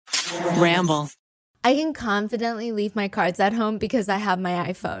Ramble. I can confidently leave my cards at home because I have my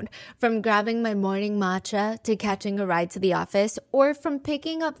iPhone. From grabbing my morning matcha to catching a ride to the office, or from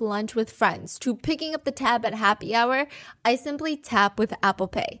picking up lunch with friends to picking up the tab at happy hour, I simply tap with Apple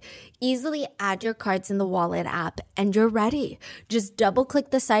Pay. Easily add your cards in the Wallet app and you're ready. Just double click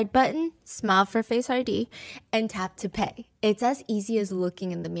the side button, smile for Face ID, and tap to pay. It's as easy as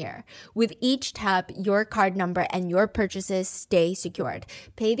looking in the mirror. With each tap, your card number and your purchases stay secured.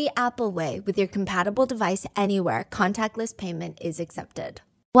 Pay the Apple way with your compatible device anywhere. Contactless payment is accepted.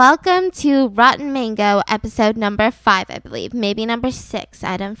 Welcome to Rotten Mango, episode number 5, I believe. Maybe number 6.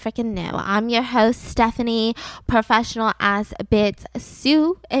 I don't freaking know. I'm your host, Stephanie, professional as Bits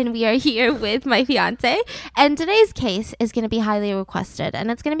Sue, and we are here with my fiance. And today's case is going to be highly requested,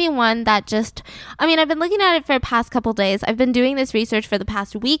 and it's going to be one that I've been looking at it for the past couple days. I've been doing this research for the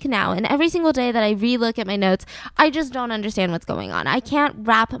past week now, and every single day that I relook at my notes, I just don't understand what's going on. I can't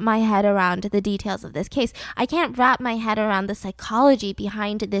wrap my head around the details of this case. I can't wrap my head around the psychology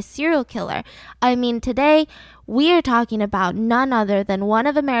behind this serial killer. I mean, today we are talking about none other than one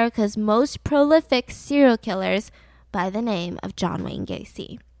of America's most prolific serial killers by the name of John Wayne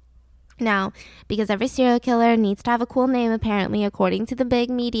Gacy. Now, because every serial killer needs to have a cool name, apparently, according to the big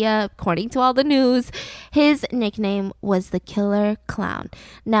media, according to all the news, his nickname was the Killer Clown.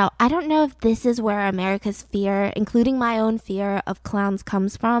 Now, I don't know if this is where America's fear, including my own fear of clowns,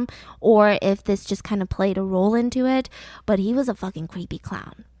 comes from, or if this just kind of played a role into it, but he was a fucking creepy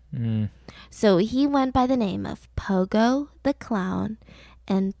clown. So he went by the name of Pogo the Clown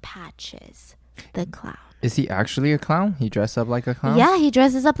and Patches the Clown. Is he actually a clown? He dressed up like a clown? Yeah, he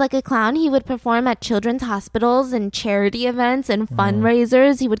dresses up like a clown. He would perform at children's hospitals and charity events and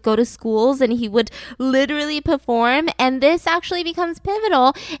fundraisers. He would go to schools and he would literally perform. And this actually becomes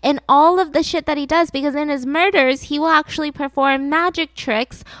pivotal in all of the shit that he does, because in his murders, he will actually perform magic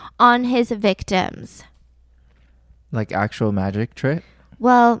tricks on his victims. Like actual magic trick?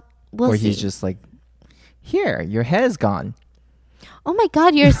 Well, we'll see. Or he's just like, here, your head is gone. Oh my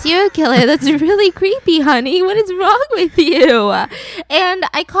God, you're a serial killer. That's really creepy, honey. What is wrong with you? And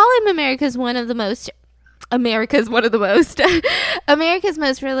I call him America's most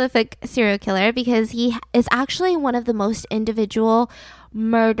prolific serial killer because he is actually one of the most individual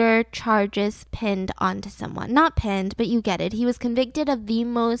murder charges pinned onto someone. Not pinned, but you get it. He was convicted of the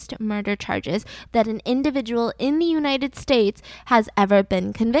most murder charges that an individual in the United States has ever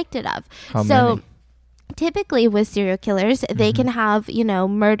been convicted of. How many? Typically with serial killers, they can have,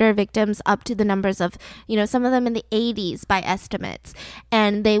 murder victims up to the numbers of, some of them in the 80s by estimates.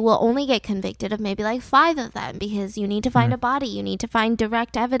 And they will only get convicted of maybe like 5 of them because you need to find a body. You need to find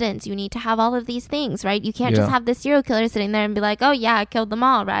direct evidence. You need to have all of these things, right? You can't just have the serial killer sitting there and be like, oh yeah, I killed them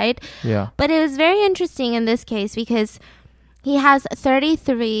all, right? Yeah. But it was very interesting in this case because he has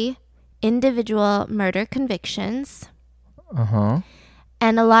 33 individual murder convictions. Uh-huh.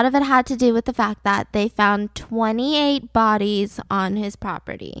 And a lot of it had to do with the fact that they found 28 bodies on his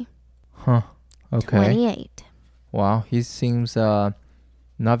property. Huh. Okay. 28. Wow. He seems not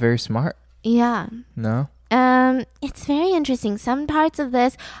very smart. Yeah. No? It's very interesting. Some parts of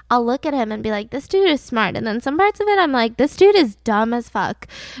this, I'll look at him and be like, this dude is smart. And then some parts of it, I'm like, this dude is dumb as fuck.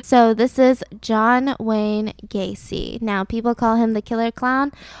 So this is John Wayne Gacy. Now, people call him the Killer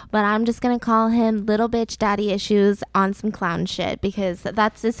Clown, but I'm just going to call him little bitch daddy issues on some clown shit because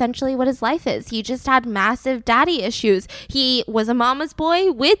that's essentially what his life is. He just had massive daddy issues. He was a mama's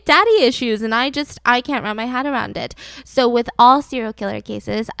boy with daddy issues, and I can't wrap my head around it. So with all serial killer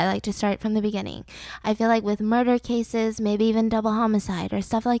cases, I like to start from the beginning. I feel like with murder cases, maybe even double homicide or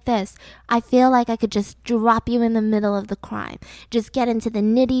stuff like this, I feel like I could just drop you in the middle of the crime. Just get into the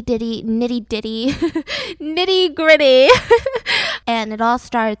nitty gritty. And it all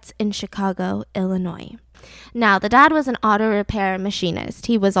starts in Chicago, Illinois. Now, the dad was an auto repair machinist.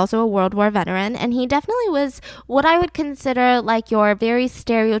 He was also a World War veteran, and he definitely was what I would consider like your very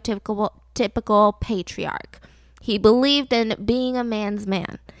typical patriarch. He believed in being a man's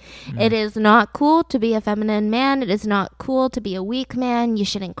man. It is not cool to be a feminine man. It is not cool to be a weak man. You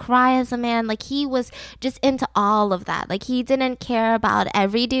shouldn't cry as a man. Like, he was just into all of that. Like, he didn't care about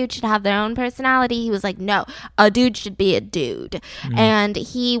every dude should have their own personality. He was like, no, a dude should be a dude. And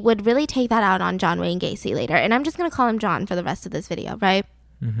he would really take that out on John Wayne Gacy later. And I'm just going to call him John for the rest of this video, right?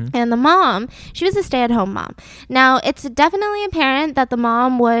 And the mom, she was a stay-at-home mom. Now, it's definitely apparent that the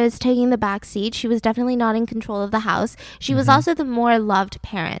mom was taking the back seat. She was definitely not in control of the house. She was also the more loved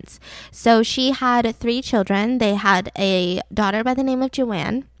parents. So she had 3 children. They had a daughter by the name of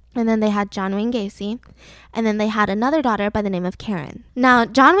Joanne. And then they had John Wayne Gacy. And then they had another daughter by the name of Karen. Now,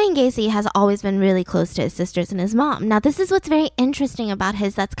 John Wayne Gacy has always been really close to his sisters and his mom. Now, this is what's very interesting about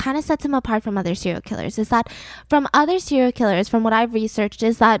his, that's kind of sets him apart from other serial killers, is that from other serial killers, from what I've researched,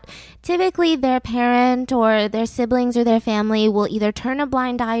 is that typically their parent or their siblings or their family will either turn a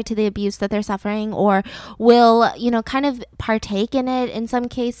blind eye to the abuse that they're suffering or will, you know, kind of partake in it in some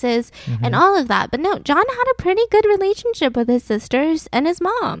cases and all of that. But no, John had a pretty good relationship with his sisters and his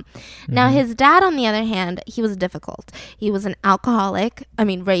mom. Now, his dad, on the other hand, he was difficult. He was an alcoholic,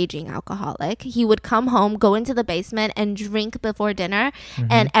 raging alcoholic. He would come home, go into the basement and drink before dinner,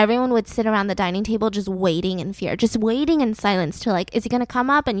 and everyone would sit around the dining table just waiting in fear, just waiting in silence to like, is he going to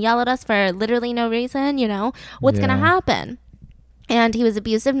come up and yell at us for literally no reason? You know, what's going to happen? And he was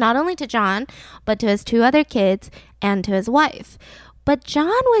abusive not only to John, but to his 2 other kids and to his wife. But John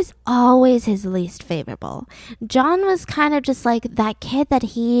was always his least favorable. John was kind of just like that kid that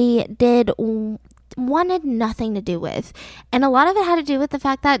he wanted nothing to do with. And a lot of it had to do with the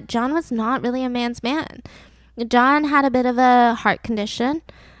fact that John was not really a man's man. John had a bit of a heart condition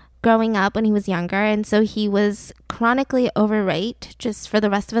growing up when he was younger, and so he was chronically overweight just for the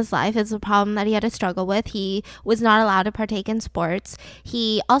rest of his life. It's a problem that he had to struggle with. He was not allowed to partake in sports.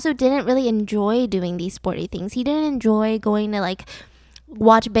 He also didn't really enjoy doing these sporty things. He didn't enjoy going to like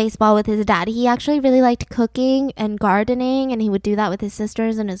watch baseball with his dad. He actually really liked cooking and gardening, and he would do that with his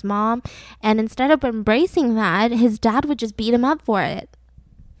sisters and his mom. And instead of embracing that, his dad would just beat him up for it.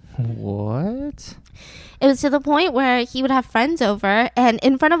 What? It was to the point where he would have friends over, and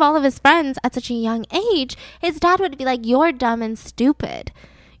in front of all of his friends at such a young age, his dad would be like, "You're dumb and stupid.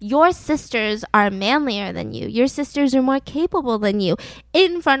 Your sisters are manlier than you. Your sisters are more capable than you,"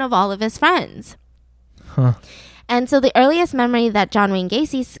 in front of all of his friends. Huh. And so the earliest memory that John Wayne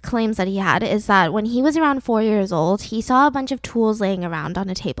Gacy claims that he had is that when he was around 4 years old, he saw a bunch of tools laying around on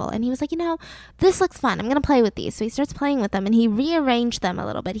a table. And he was like, you know, this looks fun. I'm going to play with these. So he starts playing with them and he rearranged them a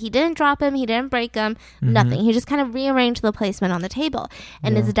little bit. He didn't drop them. He didn't break them. Nothing. He just kind of rearranged the placement on the table.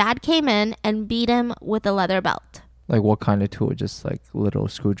 And his dad came in and beat him with a leather belt. Like what kind of tool? Just like little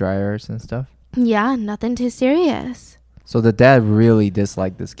screwdrivers and stuff? Yeah, nothing too serious. So the dad really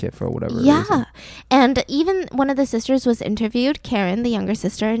disliked this kid for whatever reason. And even one of the sisters was interviewed, Karen, the younger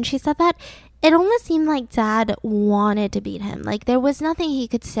sister, and she said that it almost seemed like dad wanted to beat him. Like there was nothing he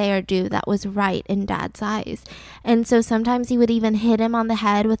could say or do that was right in dad's eyes. And so sometimes he would even hit him on the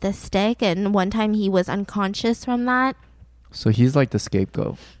head with a stick, and one time he was unconscious from that. So he's like the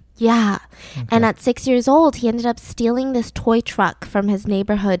scapegoat. Yeah. Okay. And at 6 years old, he ended up stealing this toy truck from his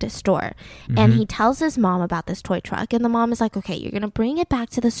neighborhood store. And he tells his mom about this toy truck. And the mom is like, okay, you're going to bring it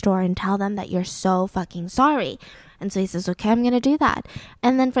back to the store and tell them that you're so fucking sorry. And so he says, okay, I'm going to do that.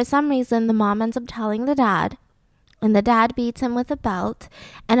 And then for some reason, the mom ends up telling the dad. And the dad beats him with a belt.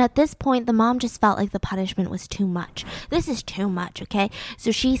 And at this point, the mom just felt like the punishment was too much. This is too much, okay? So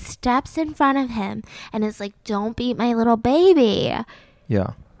she steps in front of him and is like, don't beat my little baby.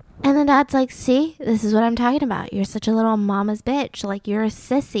 Yeah. And the dad's like, see, this is what I'm talking about. You're such a little mama's bitch. Like, you're a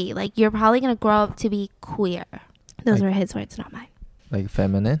sissy. Like, you're probably going to grow up to be queer. Those were his words, not mine. Like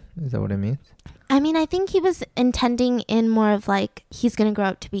feminine? Is that what it means? I mean, I think he was intending in more of like, he's going to grow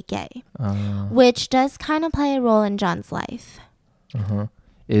up to be gay. Which does kind of play a role in John's life.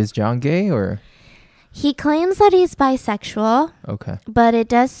 Is John gay or? He claims that he's bisexual. Okay. But it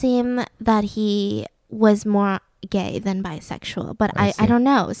does seem that he was more gay than bisexual, but I don't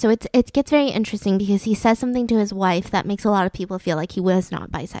know. So it gets very interesting because he says something to his wife that makes a lot of people feel like he was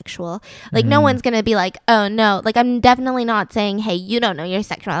not bisexual. Like no one's gonna be like, oh no, like I'm definitely not saying, hey, you don't know your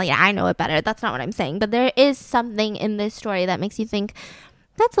sexuality, I know it better. That's not what I'm saying. But there is something in this story that makes you think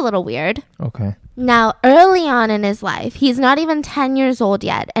that's a little weird. Okay. Now, early on in his life, he's not even 10 years old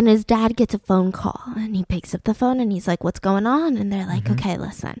yet, and his dad gets a phone call, and he picks up the phone, and he's like, what's going on? And they're like, okay,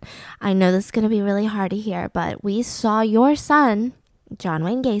 listen, I know this is going to be really hard to hear, but we saw your son, John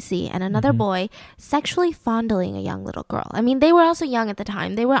Wayne Gacy, and another boy sexually fondling a young little girl. I mean, they were also young at the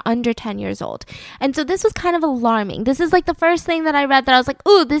time. They were under 10 years old. And so this was kind of alarming. This is like the first thing that I read that I was like,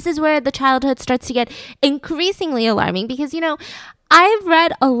 ooh, this is where the childhood starts to get increasingly alarming because, you know, I've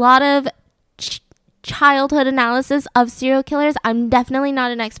read a lot of childhood analysis of serial killers. I'm definitely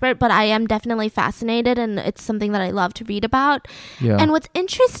not an expert, but I am definitely fascinated, and it's something that I love to read about. Yeah. And what's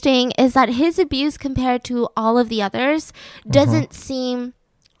interesting is that his abuse compared to all of the others doesn't seem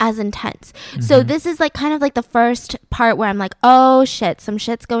as intense. So this is like kind of like the first part where I'm like, oh shit, some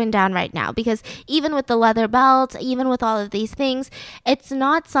shit's going down right now, because even with the leather belt, even with all of these things, it's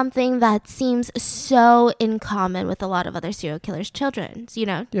not something that seems so in common with a lot of other serial killers' children, you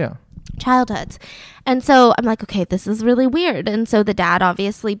know? Yeah. childhoods. And so I'm like, okay, this is really weird. And so the dad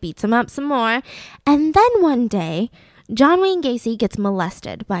obviously beats him up some more. And then one day, John Wayne Gacy gets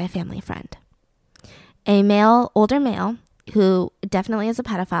molested by a family friend. A male, older male, who definitely is a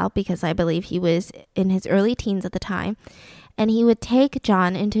pedophile because I believe he was in his early teens at the time. And he would take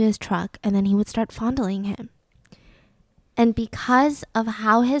John into his truck and then he would start fondling him. And because of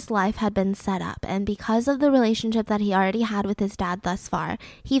how his life had been set up and because of the relationship that he already had with his dad thus far,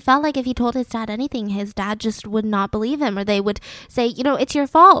 he felt like if he told his dad anything, his dad just would not believe him, or they would say, you know, it's your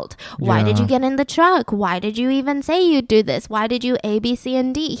fault. Why did you get in the truck? Why did you even say you'd do this? Why did you A, B, C,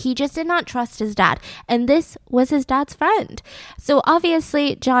 and D? He just did not trust his dad. And this was his dad's friend. So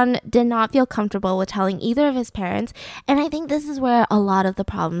obviously, John did not feel comfortable with telling either of his parents. And I think this is where a lot of the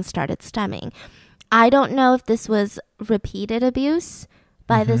problems started stemming. I don't know if this was repeated abuse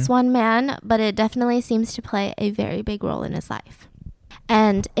by this one man, but it definitely seems to play a very big role in his life.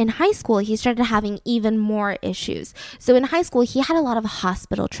 And in high school, he started having even more issues. So in high school, he had a lot of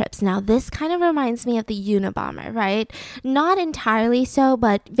hospital trips. Now, this kind of reminds me of the Unabomber, right? Not entirely so,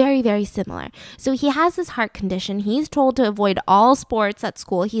 but very, very similar. So he has this heart condition. He's told to avoid all sports at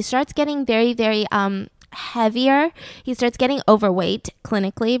school. He starts getting very, very heavier. He starts getting overweight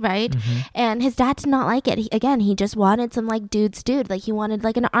clinically, right? And his dad did not like it. He just wanted some like dude. Like he wanted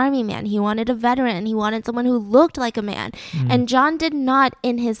like an army man. He wanted a veteran. He wanted someone who looked like a man. And John did not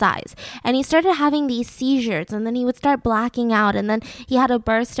in his eyes. And he started having these seizures, and then he would start blacking out, and then he had a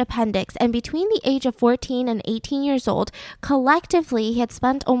burst appendix. And between the age of 14 and 18 years old, collectively, he had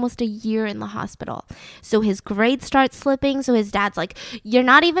spent almost a year in the hospital. So his grades start slipping. So his dad's like, you're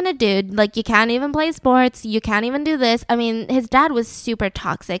not even a dude. Like you can't even play sports. You can't even do this. I mean, his dad was super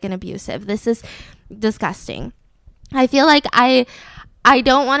toxic and abusive. This is disgusting. I feel like I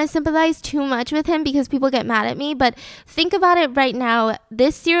don't want to sympathize too much with him because people get mad at me, but think about it right now.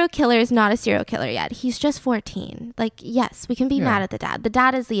 This serial killer is not a serial killer yet. He's just 14. Like, yes, we can be mad at the dad. The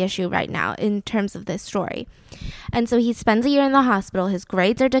dad is the issue right now in terms of this story. And so he spends a year in the hospital. His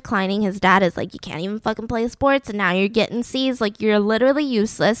grades are declining. His dad is like, you can't even fucking play sports, and now you're getting C's. Like, you're literally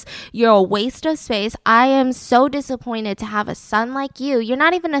useless. You're a waste of space. I am so disappointed to have a son like you. You're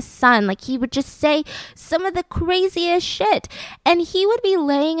not even a son. Like, he would just say some of the craziest shit. And he would be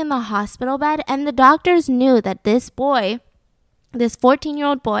laying in the hospital bed, and the doctors knew that this boy, this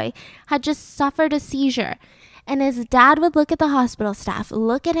 14-year-old boy, had just suffered a seizure. And his dad would look at the hospital staff,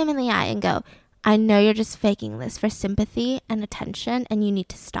 look at him in the eye, and go, I know you're just faking this for sympathy and attention, and you need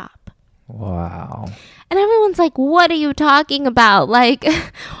to stop. Wow. And everyone's like, what are you talking about? Like,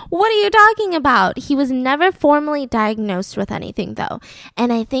 what are you talking about? He was never formally diagnosed with anything, though.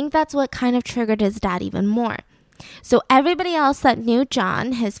 And I think that's what kind of triggered his dad even more. So everybody else that knew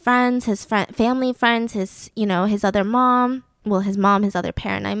John, his friends, family friends, his other mom, his other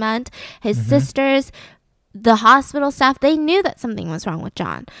parent, I meant, his sisters, the hospital staff, they knew that something was wrong with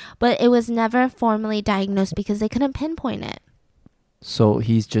John, but it was never formally diagnosed because they couldn't pinpoint it. So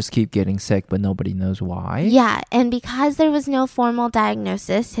he's just keep getting sick, but nobody knows why? Yeah, and because there was no formal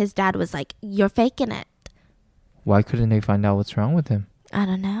diagnosis, his dad was like, you're faking it. Why couldn't they find out what's wrong with him? I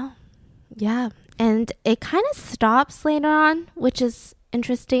don't know. Yeah, and it kind of stops later on, which is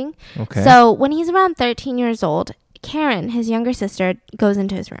interesting. Okay. So when he's around 13 years old, Karen, his younger sister, goes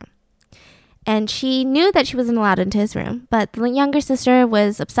into his room. And she knew that she wasn't allowed into his room, but the younger sister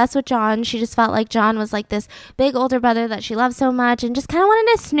was obsessed with John. She just felt like John was like this big older brother that she loved so much and just kind of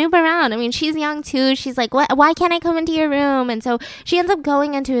wanted to snoop around. I mean, she's young too. She's like, why can't I come into your room? And so she ends up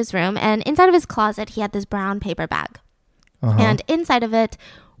going into his room, and inside of his closet, he had this brown paper bag. And inside of it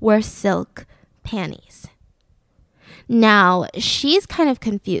were silk panties. Now, she's kind of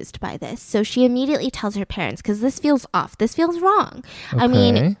confused by this, so she immediately tells her parents, because this feels off. This feels wrong. Okay. I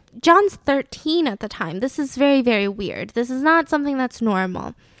mean, John's 13 at the time. This is very, very weird. This is not something that's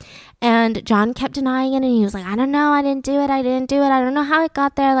normal. And John kept denying it, and he was like, I don't know, I didn't do it, I don't know how it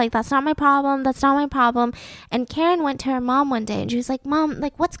got there, like, that's not my problem. And Karen went to her mom one day, and she was like, Mom,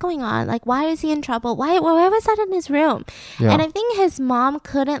 like, what's going on? Like, why is he in trouble? Why was that in his room? Yeah. And I think his mom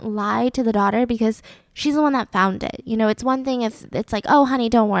couldn't lie to the daughter because she's the one that found it. You know, it's one thing if it's like, oh, honey,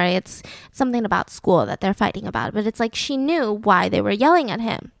 don't worry, it's something about school that they're fighting about. But it's like she knew why they were yelling at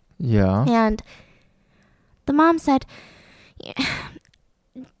him. Yeah. And the mom said,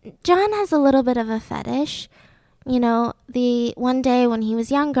 John has a little bit of a fetish. You know, the one day when he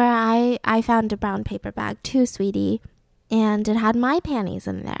was younger, I found a brown paper bag too, sweetie, and it had my panties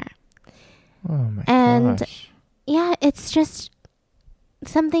in there. Oh my gosh. Yeah, it's just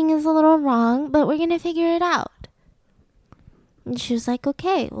something is a little wrong, but we're going to figure it out. And she was like,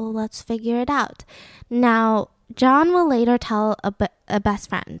 okay, well, let's figure it out. Now, John will later tell a best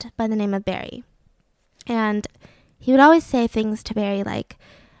friend by the name of Barry. And he would always say things to Barry like,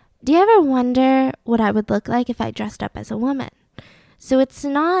 do you ever wonder what I would look like if I dressed up as a woman? So it's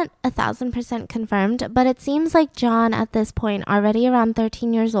not 1,000% confirmed, but it seems like John at this point, already around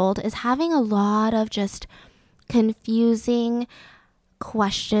 13 years old, is having a lot of just confusing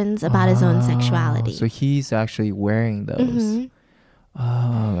questions about his own sexuality. So he's actually wearing those. Mm-hmm.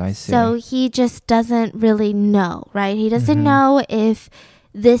 Oh, I see. So he just doesn't really know, right? He doesn't know if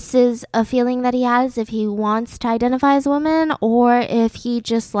this is a feeling that he has, if he wants to identify as a woman, or if he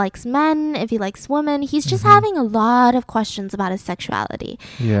just likes men, if he likes women. He's just having a lot of questions about his sexuality.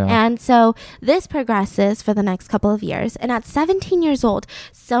 Yeah. And so this progresses for the next couple of years. And at 17 years old,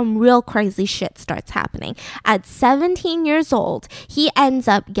 some real crazy shit starts happening. At 17 years old, he ends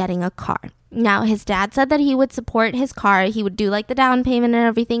up getting a car. Now, his dad said that he would support his car. He would do like the down payment and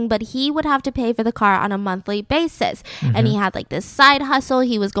everything, but he would have to pay for the car on a monthly basis. And he had like this side hustle.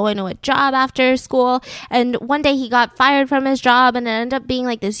 He was going to a job after school. And one day he got fired from his job, and it ended up being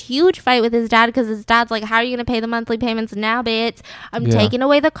like this huge fight with his dad because his dad's like, how are you going to pay the monthly payments now, bitch? I'm taking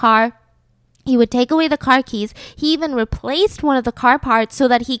away the car. He would take away the car keys. He even replaced one of the car parts so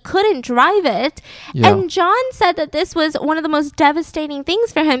that he couldn't drive it. Yeah. And John said that this was one of the most devastating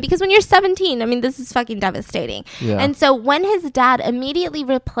things for him because when you're 17, I mean, this is fucking devastating. Yeah. And so when his dad immediately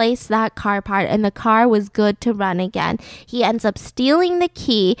replaced that car part and the car was good to run again, he ends up stealing the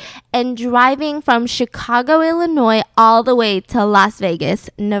key and driving from Chicago, Illinois, all the way to Las Vegas,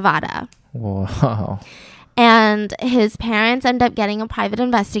 Nevada. Wow. And his parents end up getting a private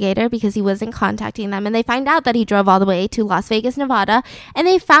investigator because he wasn't contacting them. And they find out that he drove all the way to Las Vegas, Nevada. And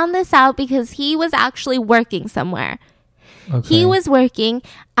they found this out because he was actually working somewhere. Okay. He was working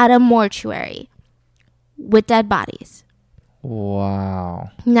at a mortuary with dead bodies.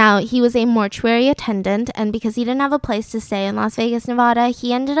 Wow. Now, he was a mortuary attendant. And because he didn't have a place to stay in Las Vegas, Nevada,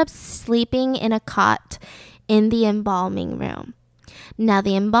 he ended up sleeping in a cot in the embalming room. Now,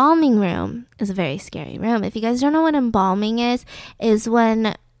 the embalming room is a very scary room. If you guys don't know what embalming is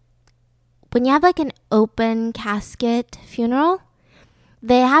when you have like an open casket funeral,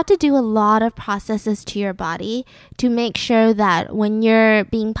 they have to do a lot of processes to your body to make sure that when you're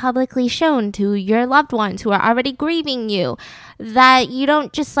being publicly shown to your loved ones who are already grieving you, that you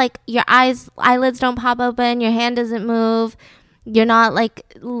don't just like your eyelids don't pop open, your hand doesn't move. You're not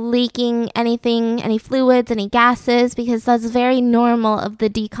like leaking anything, any fluids, any gases, because that's very normal of the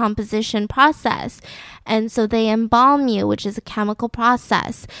decomposition process. And so they embalm you, which is a chemical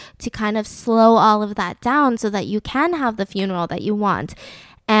process, to kind of slow all of that down so that you can have the funeral that you want.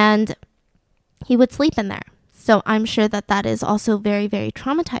 And he would sleep in there. So I'm sure that that is also very, very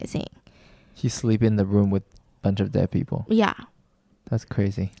traumatizing. He sleep in the room with a bunch of dead people. Yeah. That's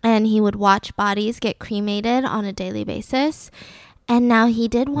crazy. And he would watch bodies get cremated on a daily basis. And now he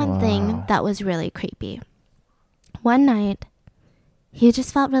did one thing that was really creepy. One night, he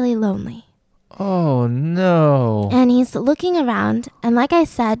just felt really lonely. Oh, no. And he's looking around. And like I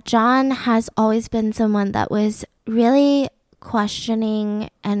said, John has always been someone that was really questioning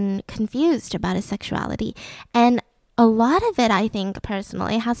and confused about his sexuality. And a lot of it, I think,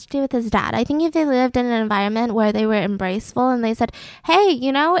 personally, has to do with his dad. I think if they lived in an environment where they were embraceful and they said, hey,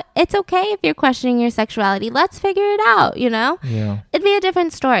 you know, it's okay if you're questioning your sexuality. Let's figure it out, you know? Yeah. It'd be a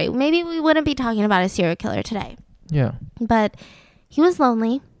different story. Maybe we wouldn't be talking about a serial killer today. Yeah. But he was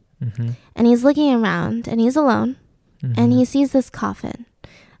lonely, and he's looking around, and he's alone, and he sees this coffin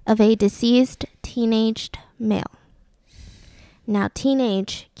of a deceased teenaged male. Now,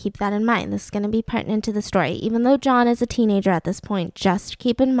 teenage, keep that in mind. This is going to be pertinent to the story. Even though John is a teenager at this point, just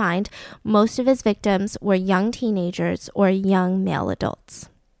keep in mind, most of his victims were young teenagers or young male adults.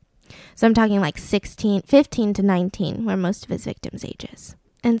 So I'm talking like 15 to 19 were most of his victims' ages.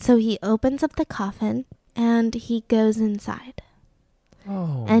 And so he opens up the coffin and he goes inside.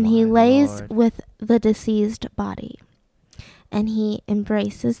 Oh, And he lays Lord. with the deceased body. And he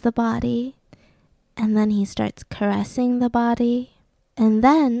embraces the body. And then he starts caressing the body. And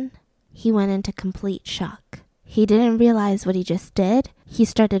then he went into complete shock. He didn't realize what he just did. He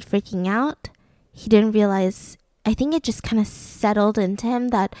started freaking out. He didn't realize, I think it just kind of settled into him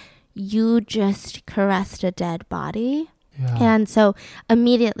that you just caressed a dead body. Yeah. And so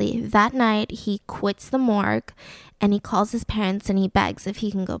immediately that night he quits the morgue and he calls his parents and he begs if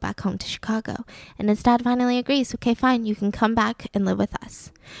he can go back home to Chicago. And his dad finally agrees, okay, fine, you can come back and live with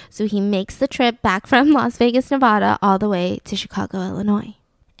us. So he makes the trip back from Las Vegas, Nevada, all the way to Chicago, Illinois.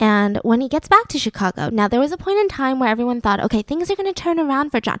 And when he gets back to Chicago, now there was a point in time where everyone thought, okay, things are going to turn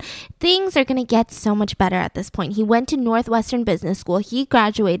around for John. Things are going to get so much better at this point. He went to Northwestern Business School. He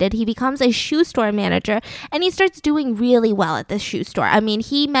graduated. He becomes a shoe store manager, and he starts doing really well at this shoe store. I mean,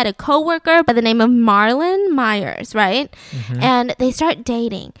 he met a coworker by the name of Marlon Myers, right? And they start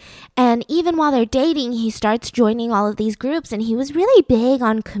dating. And even while they're dating, he starts joining all of these groups, and he was really big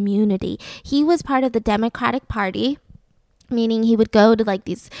on community. He was part of the Democratic Party, meaning he would go to like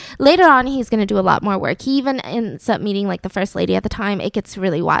these, later on he's going to do a lot more work. He even ends up meeting like the first lady at the time. It gets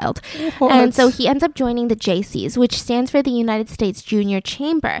really wild. What? And so he ends up joining the JCs, which stands for the United States Junior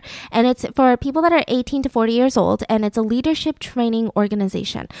Chamber, and it's for people that are 18 to 40 years old, and it's a leadership training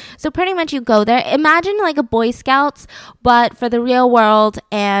organization. So pretty much you go there, imagine like a Boy Scouts, but for the real world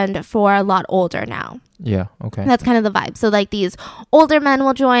and for a lot older now. Yeah, okay. That's kind of the vibe. So like these older men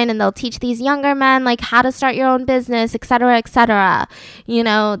will join, and they'll teach these younger men like how to start your own business, etc., etc. You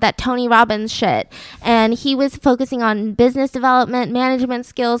know, that Tony Robbins shit. And he was focusing on business development, management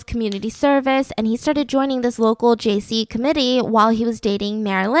skills, community service, and he started joining this local JC committee while he was dating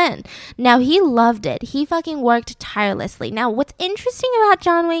Marilyn. Now, he loved it. He fucking worked tirelessly. Now, what's interesting about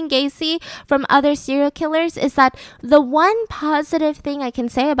John Wayne Gacy from other serial killers is that the one positive thing I can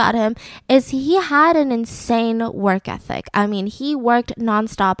say about him is he had an insane work ethic. I mean, he worked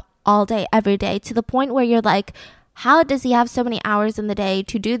nonstop all day, every day, to the point where you're like, how does he have so many hours in the day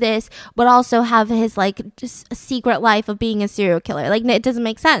to do this, but also have his like just secret life of being a serial killer? Like, it doesn't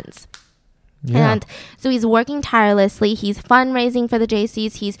make sense. Yeah. And so he's working tirelessly. He's fundraising for the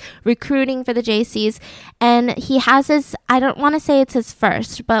JCs. He's recruiting for the JCs. And he has his, I don't want to say it's his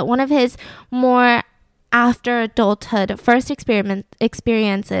first, but one of his more after adulthood first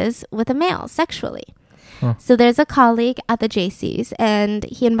experiences with a male sexually. So there's a colleague at the JCs, and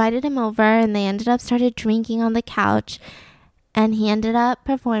he invited him over, and they ended up started drinking on the couch, and he ended up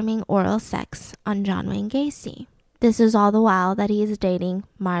performing oral sex on John Wayne Gacy. This is all the while that he's dating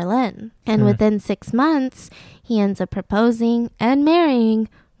Marlon. And within 6 months, he ends up proposing and marrying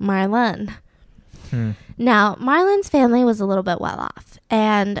Marlon. Now, Marlon's family was a little bit well off,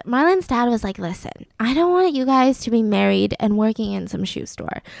 and Marlon's dad was like, listen, I don't want you guys to be married and working in some shoe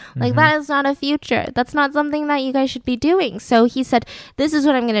store. Like, that is not a future. That's not something that you guys should be doing. So he said, this is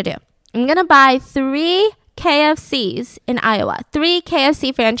what I'm going to do. I'm going to buy 3 KFCs in Iowa, 3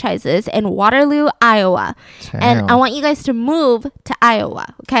 KFC franchises in Waterloo, Iowa. Damn. And I want you guys to move to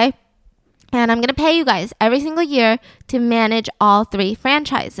Iowa, okay? And I'm going to pay you guys every single year to manage all 3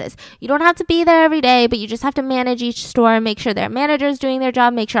 franchises. You don't have to be there every day, but you just have to manage each store, make sure their manager's doing their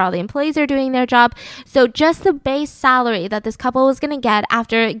job, make sure all the employees are doing their job. So just the base salary that this couple was going to get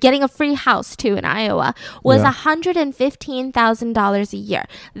after getting a free house too in Iowa was $115,000 a year.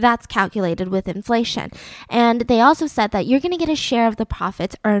 That's calculated with inflation. And they also said that you're going to get a share of the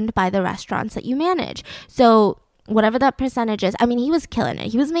profits earned by the restaurants that you manage. So whatever that percentage is, I mean, he was killing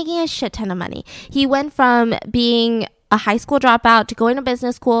it. He was making a shit ton of money. He went from being a high school dropout to going to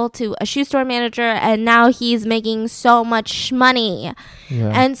business school to a shoe store manager, and now he's making so much money.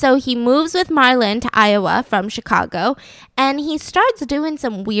 Yeah. And so he moves with Marlon to Iowa from Chicago, and he starts doing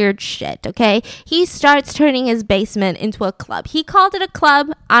some weird shit, okay? He starts turning his basement into a club. He called it a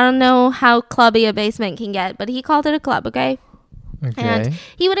club. I don't know how clubby a basement can get, but he called it a club, okay? And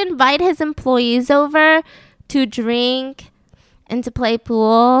he would invite his employees over to drink and to play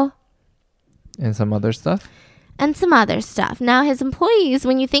pool. And some other stuff? And some other stuff. Now, his employees,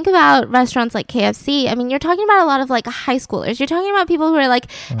 when you think about restaurants like KFC, I mean, you're talking about a lot of like high schoolers. You're talking about people who are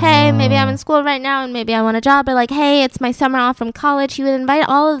like, hey, maybe I'm in school right now and maybe I want a job. Or like, hey, it's my summer off from college. He would invite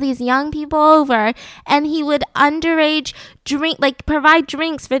all of these young people over, and he would underage drink, like provide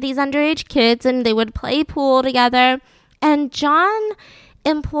drinks for these underage kids, and they would play pool together. And John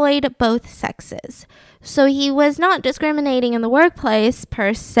employed both sexes. So he was not discriminating in the workplace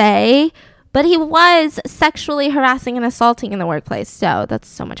per se, but he was sexually harassing and assaulting in the workplace. So that's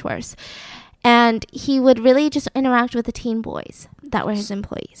so much worse. And he would really just interact with the teen boys that were his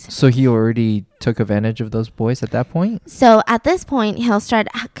employees. So he already took advantage of those boys at that point? So at this point, he'll start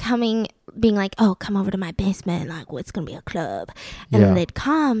being like, oh, come over to my basement, like, it's gonna be a club. And then they'd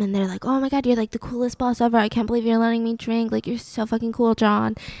come, and they're like, oh my god, you're like the coolest boss ever. I can't believe you're letting me drink. Like, you're so fucking cool,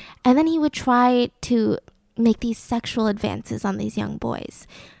 John. And then he would try to make these sexual advances on these young boys.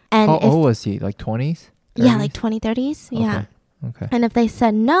 And how old was he? Like 20s? 30s? Yeah, like 20, 30s. Okay. Yeah. Okay. And if they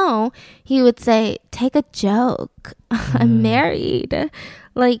said no, he would say, take a joke. I'm married.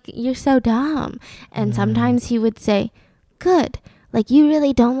 Like, you're so dumb. And sometimes he would say, good. Like, you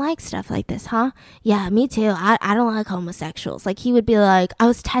really don't like stuff like this, huh? Yeah, me too. I don't like homosexuals. Like, he would be like, I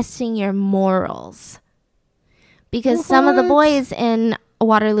was testing your morals. Because some of the boys in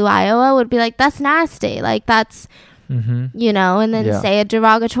Waterloo, Iowa would be like, that's nasty. Like, that's, you know, and then say a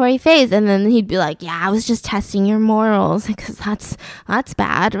derogatory phrase. And then he'd be like, yeah, I was just testing your morals because that's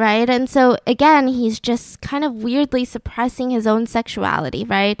bad, right? And so, again, he's just kind of weirdly suppressing his own sexuality,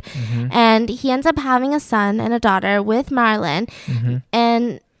 right? And he ends up having a son and a daughter with Marlon.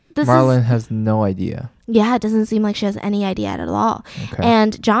 And Marlon has no idea. Yeah, it doesn't seem like she has any idea at all. Okay.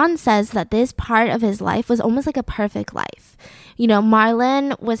 And John says that this part of his life was almost like a perfect life. You know,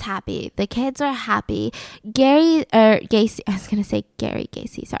 Marlon was happy. The kids were happy. Gary Gacy,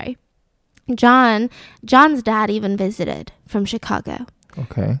 sorry. John's dad even visited from Chicago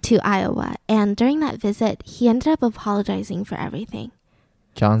to Iowa. And during that visit, he ended up apologizing for everything.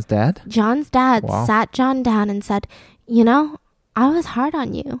 John's dad? John's dad sat John down and said, you know, I was hard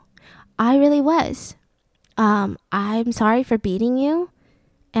on you. I really was. I'm sorry for beating you.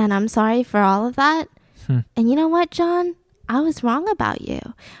 And I'm sorry for all of that. And you know what, John? I was wrong about you.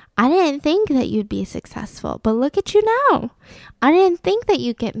 I didn't think that you'd be successful. But look at you now. I didn't think that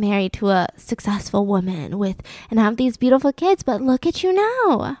you'd get married to a successful woman and have these beautiful kids. But look at you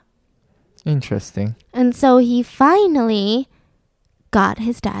now. Interesting. And so he finally got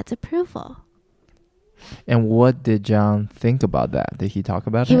his dad's approval. And what did John think about that? Did he talk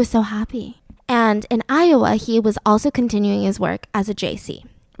about it? He was so happy. And in Iowa, he was also continuing his work as a JC,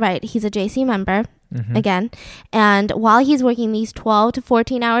 right? He's a JC member, again. And while he's working these 12 to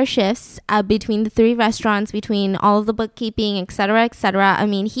 14-hour shifts between the 3 restaurants, between all of the bookkeeping, et cetera, I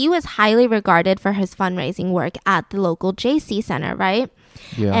mean, he was highly regarded for his fundraising work at the local JC Center, right?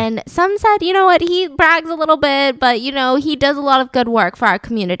 Yeah. And some said, you know what, he brags a little bit, but, you know, he does a lot of good work for our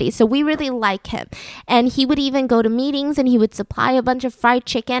community. So we really like him. And he would even go to meetings and he would supply a bunch of fried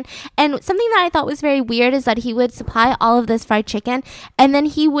chicken. And something that I thought was very weird is that he would supply all of this fried chicken and then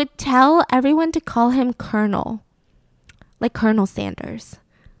he would tell everyone to call him Colonel, like Colonel Sanders.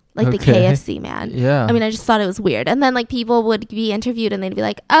 Like the KFC man. Yeah. I mean, I just thought it was weird. And then like people would be interviewed and they'd be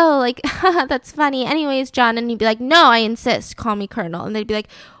like, oh, like, that's funny. Anyways, John. And he'd be like, no, I insist. Call me Colonel. And they'd be like,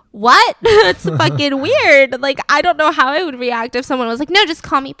 what? That's fucking weird. Like, I don't know how I would react if someone was like, no, just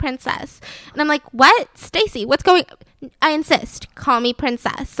call me Princess. And I'm like, what? Stacy, what's going? I insist. Call me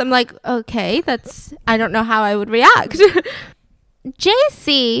Princess. I'm like, okay, I don't know how I would react.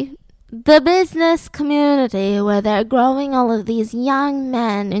 JC, the business community, where they're growing all of these young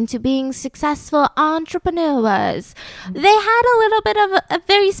men into being successful entrepreneurs, they had a little bit of a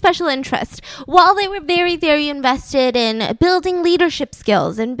very special interest. While they were very, very invested in building leadership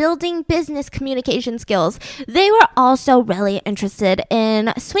skills and building business communication skills, they were also really interested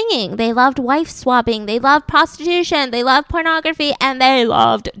in swinging. They loved wife swapping, they loved prostitution, they loved pornography, and they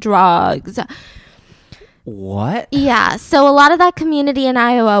loved drugs. What? Yeah, so a lot of that community in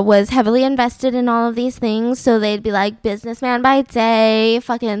Iowa was heavily invested in all of these things. So they'd be like businessman by day,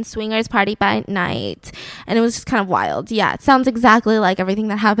 fucking swingers party by night. And it was just kind of wild. Yeah, it sounds exactly like everything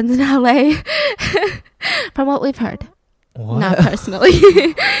that happens in LA from what we've heard. What? Not personally.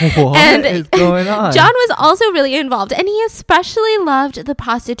 What is going on? John was also really involved, and he especially loved the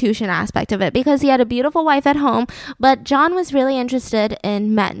prostitution aspect of it because he had a beautiful wife at home, but John was really interested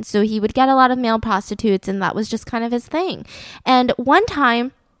in men. So he would get a lot of male prostitutes, and that was just kind of his thing. And one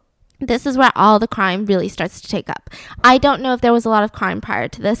time, this is where all the crime really starts to take up. I don't know if there was a lot of crime prior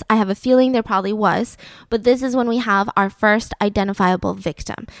to this. I have a feeling there probably was. But this is when we have our first identifiable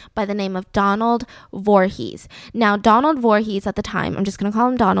victim by the name of Donald Voorhees. Now, Donald Voorhees at the time, I'm just going to call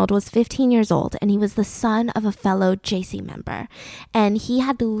him Donald, was 15 years old. And he was the son of a fellow JC member. And he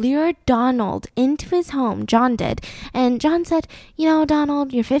had lured Donald into his home. John did. And John said, you know,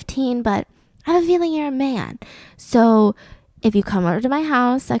 Donald, you're 15, but I have a feeling you're a man. So if you come over to my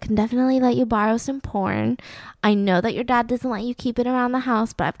house, I can definitely let you borrow some porn. I know that your dad doesn't let you keep it around the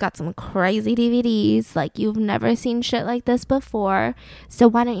house, but I've got some crazy DVDs. Like, you've never seen shit like this before. So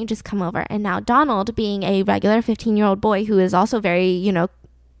why don't you just come over? And now Donald, being a regular 15-year-old boy who is also very, you know,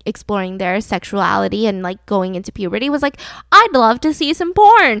 exploring their sexuality and like going into puberty, was like, I'd love to see some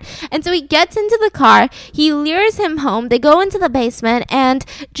porn. And so he gets into the car, he lures him home, they go into the basement, and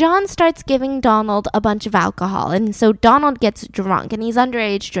John starts giving Donald a bunch of alcohol. And so Donald gets drunk and he's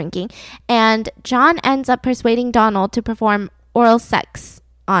underage drinking, and John ends up persuading Donald to perform oral sex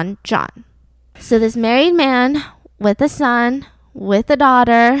on John. So this married man with a son, with a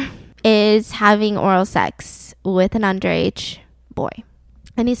daughter, is having oral sex with an underage boy.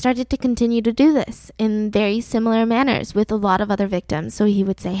 And he started to continue to do this in very similar manners with a lot of other victims. So he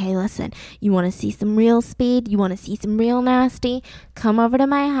would say, hey, listen, you want to see some real speed? You want to see some real nasty? Come over to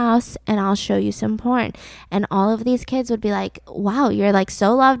my house and I'll show you some porn. And all of these kids would be like, wow, you're like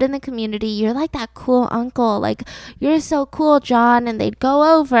so loved in the community. You're like that cool uncle. Like, you're so cool, John. And they'd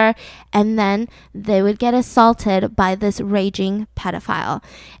go over and then they would get assaulted by this raging pedophile.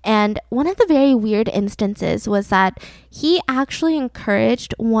 And one of the very weird instances was that he actually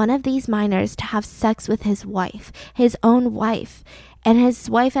encouraged one of these minors to have sex with his wife, his own wife. And his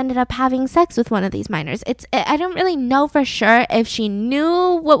wife ended up having sex with one of these minors. I don't really know for sure if she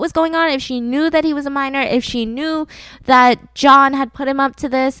knew what was going on, if she knew that he was a minor, if she knew that John had put him up to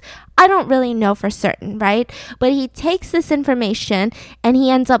this. I don't really know for certain, right? But he takes this information and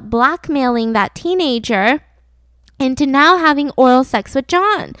he ends up blackmailing that teenager into now having oral sex with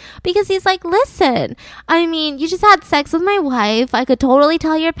John, because he's like, listen, I mean, you just had sex with my wife. I could totally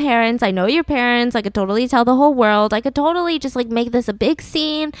tell your parents. I know your parents. I could totally tell the whole world. I could totally just like make this a big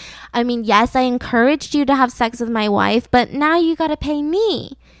scene. I mean, yes, I encouraged you to have sex with my wife, but now you got to pay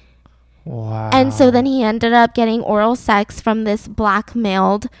me. Wow. And so then he ended up getting oral sex from this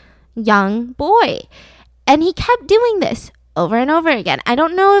blackmailed young boy. And he kept doing this over and over again. I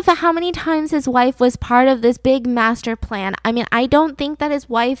don't know how many times his wife was part of this big master plan. I mean, I don't think that his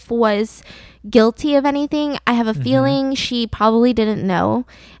wife was guilty of anything. I have a feeling she probably didn't know.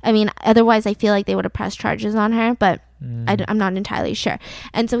 I mean, otherwise I feel like they would have pressed charges on her, but I'm not entirely sure.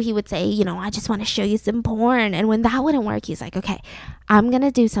 And so he would say, you know, I just want to show you some porn. And when that wouldn't work, he's like, okay, I'm going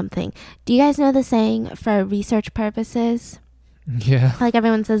to do something. Do you guys know the saying, for research purposes? Yeah. Like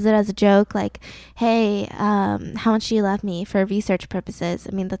everyone says it as a joke, like, hey, how much do you love me for research purposes?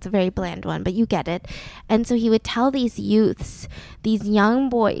 I mean, that's a very bland one, but you get it. And so he would tell these youths, these young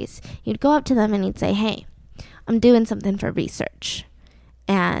boys, he'd go up to them and he'd say, hey, I'm doing something for research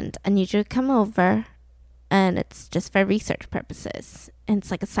and I need you to come over, and it's just for research purposes. And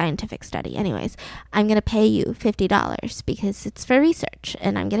it's like a scientific study. Anyways, I'm going to pay you $50 because it's for research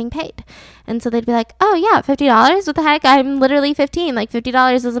and I'm getting paid. And so they'd be like, oh yeah, $50? What the heck? I'm literally 15. Like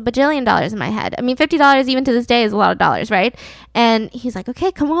 $50 is a bajillion dollars in my head. I mean, $50 even to this day is a lot of dollars, right? And he's like,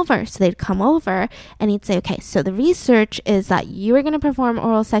 okay, come over. So they'd come over and he'd say, okay, so the research is that you are going to perform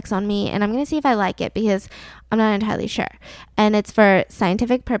oral sex on me and I'm going to see if I like it because I'm not entirely sure. And it's for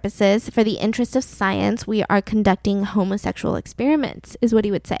scientific purposes. For the interest of science, we are conducting homosexual experiments, is what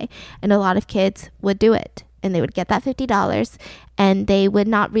he would say. And a lot of kids would do it. And they would get that $50 and they would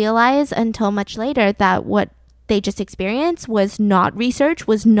not realize until much later that what they just experienced was not research,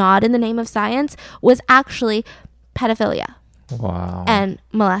 was not in the name of science, was actually pedophilia. Wow. And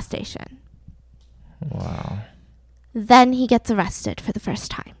molestation. Wow. Then he gets arrested for the first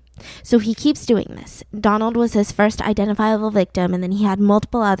time. So he keeps doing this. Donald was his first identifiable victim, and then he had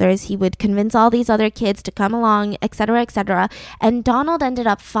multiple others. He would convince all these other kids to come along, etc., etc. And Donald ended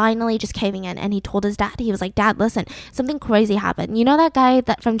up finally just caving in, and he told his dad. He was like, Dad, listen, something crazy happened. You know that guy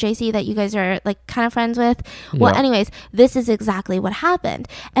that from JC that you guys are like kind of friends with? Well, anyways, this is exactly what happened.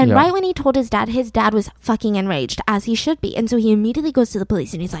 And right when he told his dad was fucking enraged, as he should be. And so he immediately goes to the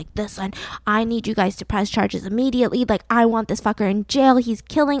police, and he's like, listen, I need you guys to press charges immediately. Like, I want this fucker in jail. He's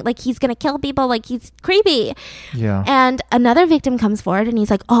killing, like, he's gonna kill people, like, he's creepy. Yeah. And another victim comes forward and he's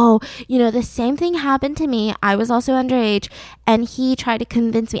like, oh, you know, the same thing happened to me. I was also underage and he tried to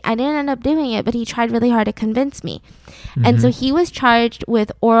convince me. I didn't end up doing it, but he tried really hard to convince me. And so he was charged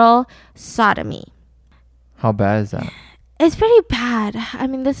with oral sodomy. How bad is that? It's pretty bad. I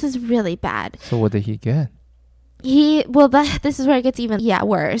mean, this is really bad. So what did he get? This is where it gets even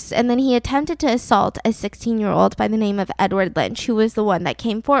worse. And then he attempted to assault a 16-year-old by the name of Edward Lynch, who was the one that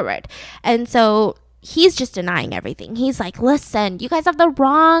came forward. And so he's just denying everything. He's like, listen, you guys have the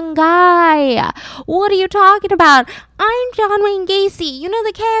wrong guy. What are you talking about? I'm John Wayne Gacy. You know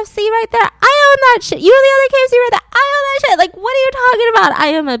the KFC right there? I own that shit. You know the other KFC right there? I own that shit. Like, what are you talking about? I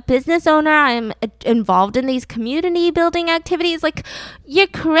am a business owner. I am involved in these community building activities. Like, you're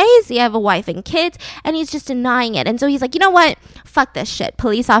crazy. I have a wife and kids. And he's just denying it. And so he's like, you know what? Fuck this shit.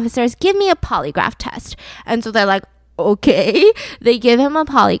 Police officers, give me a polygraph test. And so they're like, okay. They give him a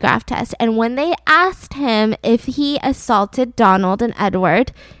polygraph test. And when they asked him if he assaulted Donald and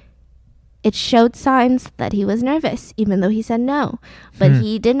Edward, it showed signs that he was nervous, even though he said no. But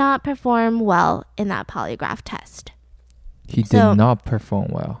he did not perform well in that polygraph test. He did not perform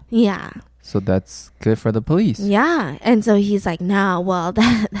well. Yeah. So that's good for the police. Yeah. And so he's like, no, well,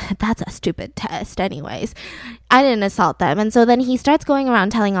 that's a stupid test anyways. I didn't assault them. And so then he starts going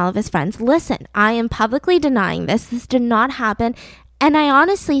around telling all of his friends, listen, I am publicly denying this. This did not happen. And I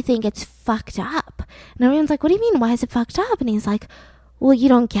honestly think it's fucked up. And everyone's like, what do you mean? Why is it fucked up? And he's like, Well, you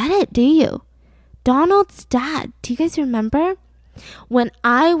don't get it, do you? Donald's dad, do you guys remember? When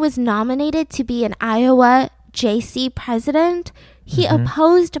I was nominated to be an Iowa JC president, he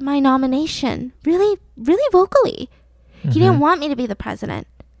opposed my nomination really, really vocally. He didn't want me to be the president.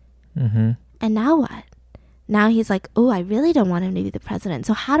 And now what? Now he's like, oh, I really don't want him to be the president.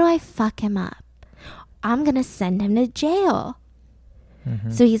 So how do I fuck him up? I'm going to send him to jail.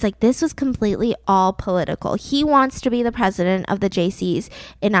 So he's like, this was completely all political. He wants to be the president of the JCs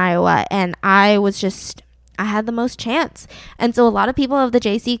in Iowa. And I had the most chance. And so a lot of people of the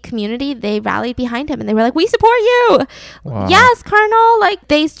JC community, they rallied behind him and they were like, we support you. Wow. Yes, Colonel. Like,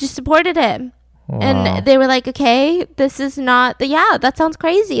 they just supported him. Wow. And they were like, okay, this is not that sounds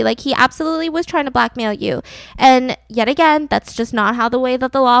crazy. Like, he absolutely was trying to blackmail you. And yet again, that's just not how the way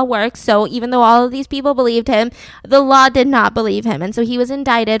that the law works. So even though all of these people believed him, the law did not believe him. And so he was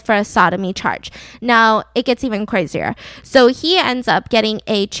indicted for a sodomy charge. Now, it gets even crazier. So he ends up getting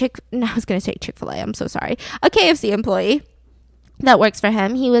a Chick-fil-A. I'm so sorry. A KFC employee that works for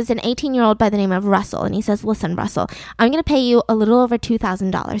him. He was an 18-year-old by the name of Russell. And he says, listen, Russell, I'm going to pay you a little over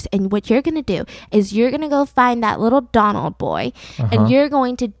 $2,000. And what you're going to do is you're going to go find that little Donald boy and you're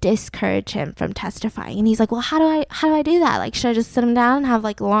going to discourage him from testifying. And he's like, well, how do I do that? Like, should I just sit him down and have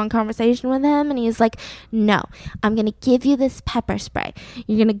like a long conversation with him? And he's like, no, I'm going to give you this pepper spray.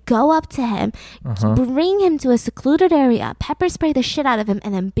 You're going to go up to him, bring him to a secluded area, pepper spray the shit out of him,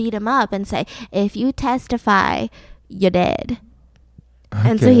 and then beat him up and say, if you testify, you're dead. Okay.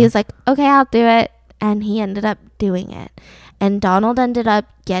 And so he was like, okay, I'll do it. And he ended up doing it. And Donald ended up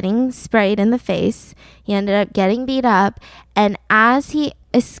getting sprayed in the face. He ended up getting beat up. And as he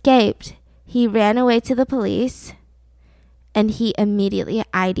escaped, he ran away to the police and he immediately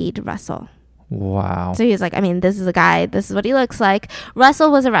ID'd Russell. Wow. So he was like, I mean, this is a guy. This is what he looks like.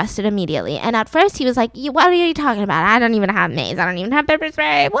 Russell was arrested immediately. And at first he was like, what are you talking about? I don't even have mace. I don't even have pepper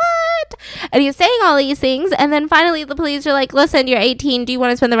spray. What? And he was saying all these things. And then finally the police are like, listen, you're 18. Do you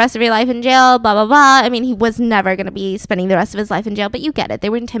want to spend the rest of your life in jail? Blah, blah, blah. I mean, he was never going to be spending the rest of his life in jail. But you get it. They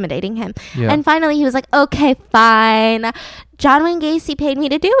were intimidating him. Yeah. And finally he was like, okay, fine. John Wayne Gacy paid me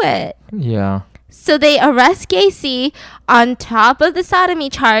to do it. Yeah. So they arrest Gacy on top of the sodomy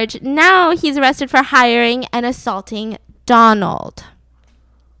charge. Now he's arrested for hiring and assaulting Donald.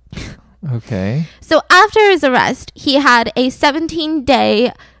 Okay. So after his arrest, he had a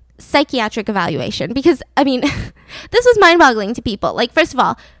 17-day psychiatric evaluation. Because, I mean, this was mind-boggling to people. Like, first of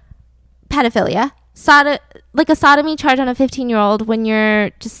all, pedophilia. Like a sodomy charge on a 15-year-old when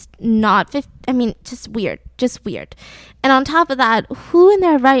you're just not just weird. And on top of that, who in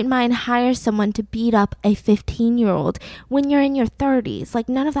their right mind hires someone to beat up a 15-year-old when you're in your 30s? Like,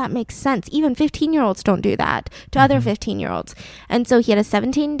 none of that makes sense. Even 15-year-olds don't do that to other 15-year-olds. And so he had a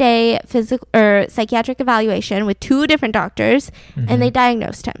 17-day psychiatric evaluation with 2 different doctors, and they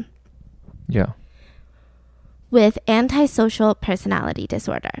diagnosed him. Yeah. With antisocial personality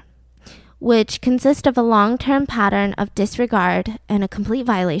disorder, which consists of a long-term pattern of disregard and a complete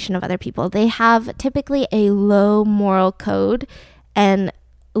violation of other people. They have typically a low moral code and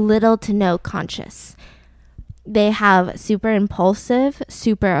little to no conscience. They have super impulsive,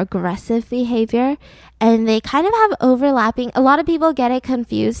 super aggressive behavior, and they kind of have overlapping. A lot of people get it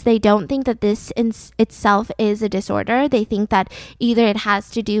confused. They don't think that this in itself is a disorder. They think that either it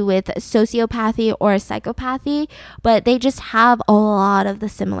has to do with sociopathy or psychopathy, but they just have a lot of the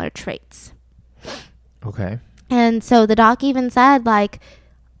similar traits. Okay. And so the doc even said, like,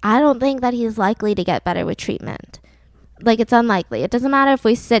 I don't think that he's likely to get better with treatment. Like, it's unlikely. It doesn't matter if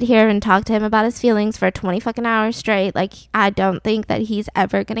we sit here and talk to him about his feelings for 20 fucking hours straight. Like, I don't think that he's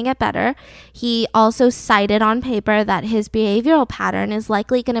ever going to get better. He also cited on paper that his behavioral pattern is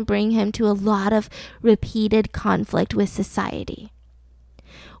likely going to bring him to a lot of repeated conflict with society,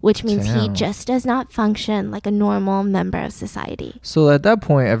 which means he just does not function like a normal member of society. So at that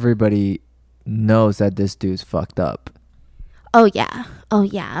point, everybody knows that this dude's fucked up. Oh yeah.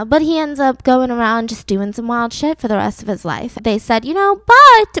 But he ends up going around just doing some wild shit for the rest of his life. They said,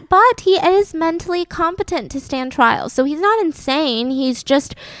 but he is mentally competent to stand trial. So he's not insane. He's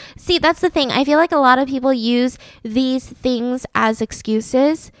just, that's the thing. I feel like a lot of people use these things as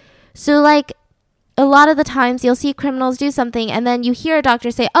excuses. So like, a lot of the times you'll see criminals do something and then you hear a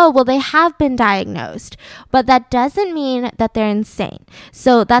doctor say, oh, well, they have been diagnosed, but that doesn't mean that they're insane.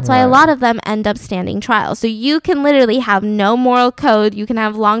 So that's why a lot of them end up standing trial. So you can literally have no moral code. You can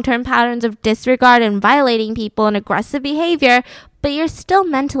have long-term patterns of disregard and violating people and aggressive behavior, but you're still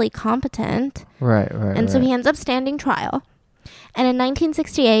mentally competent. Right. And so he ends up standing trial. And in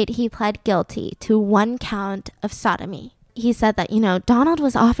 1968, he pled guilty to 1 count of sodomy. He said that, Donald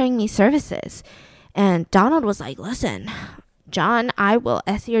was offering me services. And Donald was like, listen, John, I will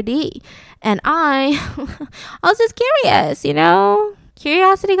S your D. And I was just curious, you know?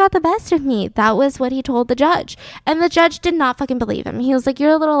 Curiosity got the best of me. That was what he told the judge. And the judge did not fucking believe him. He was like,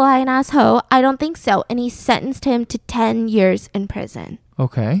 you're a little lying ass hoe. I don't think so. And he sentenced him to 10 years in prison.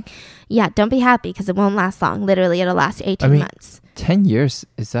 Okay. Yeah, don't be happy because it won't last long. Literally, it'll last 18 months. 10 years,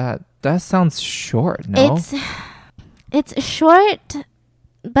 that sounds short, no? It's short,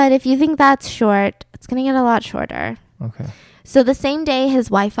 but if you think that's short, it's going to get a lot shorter. Okay. So the same day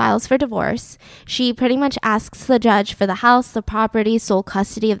his wife files for divorce, she pretty much asks the judge for the house, the property, sole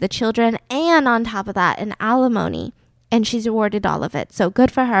custody of the children, and on top of that, an alimony. And she's awarded all of it. So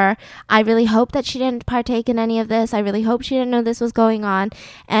good for her. I really hope that she didn't partake in any of this. I really hope she didn't know this was going on.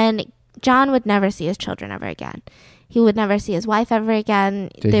 And John would never see his children ever again. He would never see his wife ever again.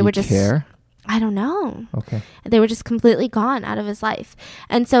 Did he care? I don't know. Okay. They were just completely gone out of his life.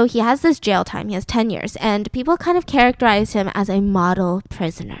 And so he has this jail time. He has 10 years. And people kind of characterized him as a model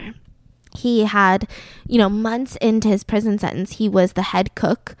prisoner. He had, months into his prison sentence, he was the head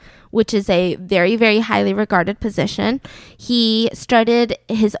cook, which is a very, very highly regarded position. He started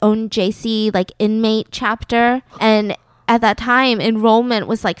his own JC, inmate chapter. And at that time, enrollment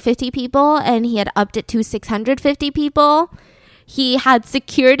was 50 people, and he had upped it to 650 people. He had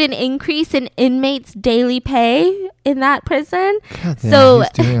secured an increase in inmates' daily pay in that prison. God damn, he's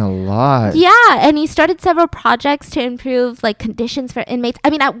doing a lot. Yeah, and he started several projects to improve conditions for inmates. I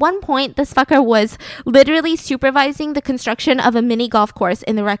mean, at one point, this fucker was literally supervising the construction of a mini golf course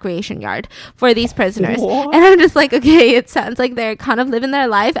in the recreation yard for these prisoners. What? And I'm just like, okay, it sounds like they're kind of living their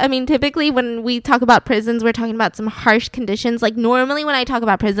life. I mean, typically when we talk about prisons, we're talking about some harsh conditions. Normally when I talk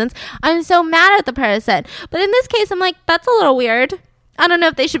about prisons, I'm so mad at the person. But in this case, I'm like, that's a little weird. I don't know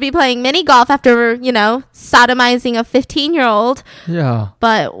if they should be playing mini golf after, sodomizing a 15-year-old. Yeah.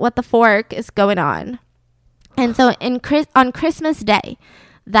 But what the fork is going on? And so on Christmas Day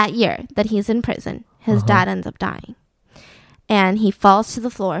that year that he's in prison, his dad ends up dying. And he falls to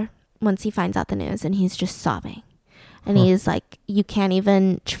the floor once he finds out the news, and he's just sobbing. And he's like, you can't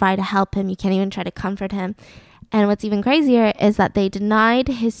even try to help him. You can't even try to comfort him. And what's even crazier is that they denied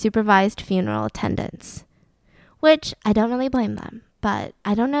his supervised funeral attendance, which I don't really blame them. But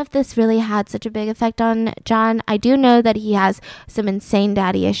I don't know if this really had such a big effect on John. I do know that he has some insane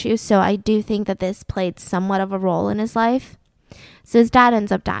daddy issues, so I do think that this played somewhat of a role in his life. So his dad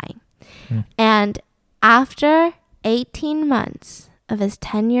ends up dying. And after 18 months of his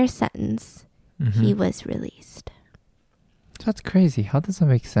 10-year sentence, he was released. That's crazy. How does that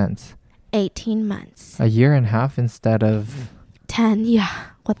make sense? 18 months. A year and a half instead of 10, yeah.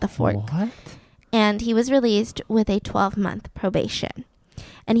 What the fork? What? And he was released with a 12-month probation.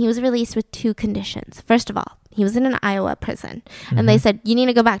 And he was released with 2 conditions. First of all, he was in an Iowa prison. And they said, you need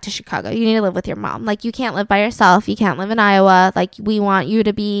to go back to Chicago. You need to live with your mom. You can't live by yourself. You can't live in Iowa. We want you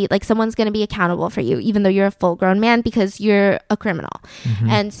to be, someone's going to be accountable for you, even though you're a full-grown man, because you're a criminal.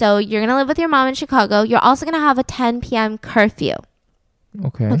 And so you're going to live with your mom in Chicago. You're also going to have a 10 p.m. curfew.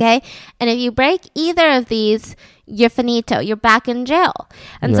 Okay. And if you break either of these, you're finito. You're back in jail.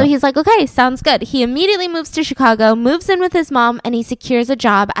 And so he's like, okay, sounds good. He immediately moves to Chicago, moves in with his mom, and he secures a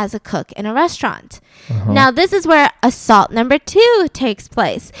job as a cook in a restaurant. Now, this is where assault number 2 takes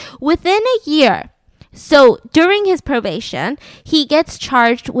place. Within a year, so during his probation, he gets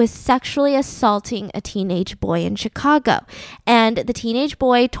charged with sexually assaulting a teenage boy in Chicago. And the teenage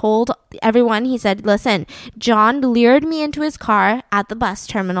boy told everyone, he said, listen, John lured me into his car at the bus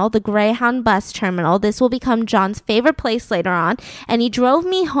terminal, the Greyhound bus terminal. This will become John's favorite place later on. And he drove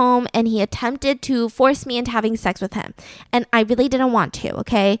me home, and he attempted to force me into having sex with him. And I really didn't want to,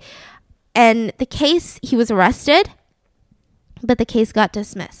 okay? And the case, he was arrested, but the case got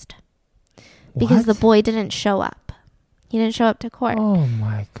dismissed. Because the boy didn't show up. He didn't show up to court. Oh,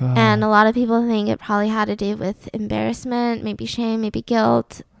 my God. And a lot of people think it probably had to do with embarrassment, maybe shame, maybe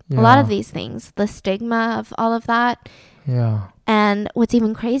guilt. Yeah. A lot of these things. The stigma of all of that. Yeah. And what's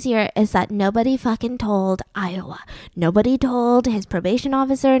even crazier is that nobody fucking told Iowa. Nobody told his probation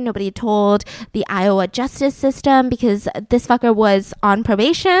officer. Nobody told the Iowa justice system, because this fucker was on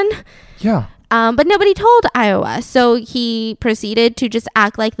probation. Yeah. But nobody told Iowa. So he proceeded to just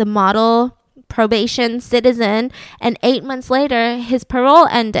act like the model probation citizen, and 8 months later his parole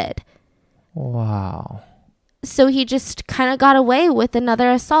ended. Wow. So he just kind of got away with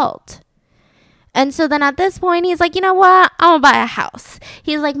another assault. And so then at this point he's like, you know what, I'm gonna buy a house.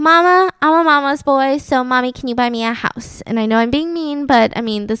 He's like, mama, I'm a mama's boy, so mommy, can you buy me a house? And I know I'm being mean, but I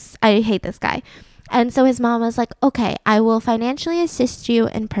mean, I hate this guy. And so his mom was like, okay, I will financially assist you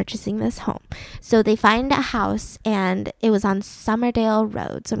in purchasing this home. So they find a house, and it was on Summerdale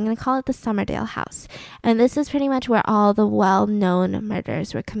Road. So I'm going to call it the Summerdale house. And this is pretty much where all the well-known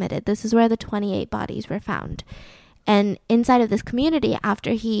murders were committed. This is where the 28 bodies were found. And inside of this community,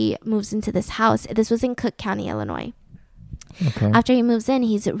 after he moves into this house, this was in Cook County, Illinois. Okay. After he moves in,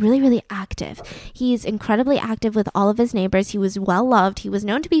 he's really, really active. He's incredibly active with all of his neighbors. He was well loved. He was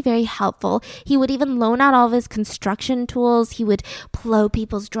known to be very helpful. He would even loan out all of his construction tools. He would plow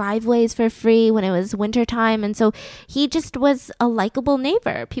people's driveways for free when it was wintertime. And so he just was a likable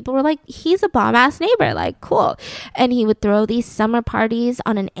neighbor. People were like, he's a bomb-ass neighbor. Like, cool. And he would throw these summer parties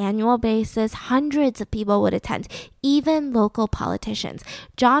on an annual basis. Hundreds of people would attend, even local politicians.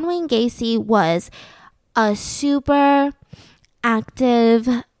 John Wayne Gacy was a super active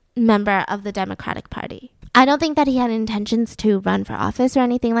member of the Democratic Party. I don't think that he had intentions to run for office or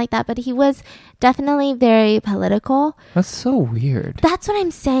anything like that, but he was definitely very political. That's so weird. That's what I'm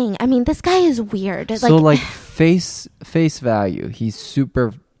saying. I mean, this guy is weird. So like face value, he's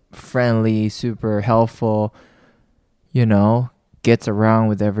super friendly, super helpful, you know, gets around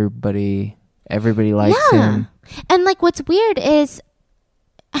with everybody. Everybody likes him. And like what's weird is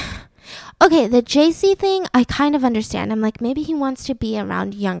okay, the JC thing, I kind of understand. I'm like, maybe he wants to be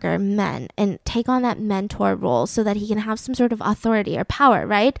around younger men and take on that mentor role so that he can have some sort of authority or power,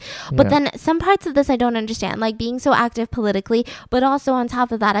 right? Yeah. But then some parts of this I don't understand, like being so active politically, but also on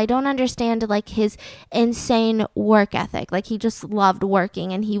top of that, I don't understand like his insane work ethic. Like he just loved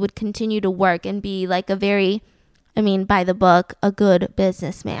working, and he would continue to work and be like a very, I mean, by the book, a good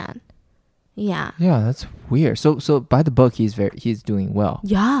businessman. Yeah. Yeah, that's weird. So by the book, he's doing well.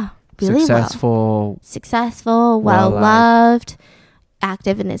 Yeah. Really successful, well loved,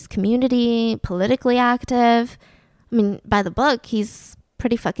 active in his community, politically active. I mean, by the book, he's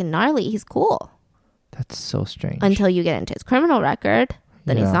pretty fucking gnarly. He's cool. That's so strange. Until you get into his criminal record,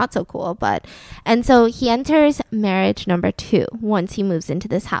 then he's not so cool. And so he enters marriage number 2 once he moves into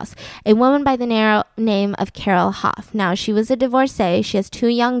this house. A woman by the name of Carol Hoff. Now, she was a divorcee. She has 2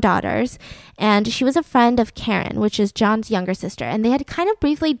 young daughters, and she was a friend of Karen, which is John's younger sister. And they had kind of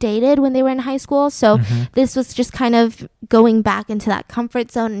briefly dated when they were in high school. So this was just kind of going back into that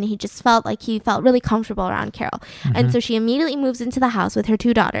comfort zone, and he just felt like he felt really comfortable around Carol. And so she immediately moves into the house with her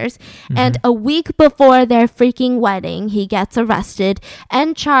 2 daughters. And a week before their freaking wedding, he gets arrested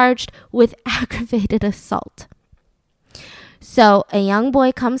and charged with aggravated assault. So a young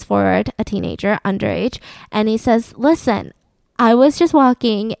boy comes forward, a teenager, underage, and he says, listen, I was just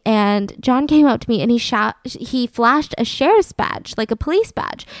walking and John came up to me and he flashed a sheriff's badge, like a police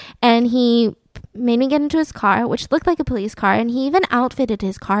badge, and he made me get into his car, which looked like a police car, and he even outfitted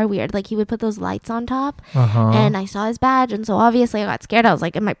his car weird. Like he would put those lights on top, and I saw his badge, and so obviously I got scared. I was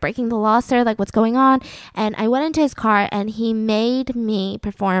like, am I breaking the law, sir? Like, what's going on? And I went into his car, and he made me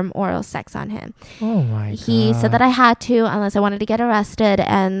perform oral sex on him. Oh my God. He said that I had to unless I wanted to get arrested,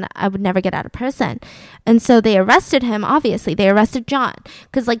 and I would never get out of prison. And so they arrested him. Obviously they arrested John,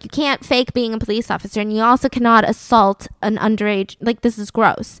 because like you can't fake being a police officer, and you also cannot assault an underage. Like, this is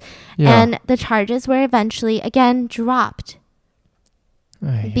gross. And the charges were eventually again dropped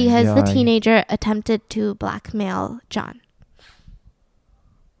because the teenager attempted to blackmail John.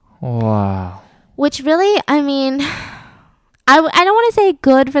 Wow. Which really, I mean, I don't want to say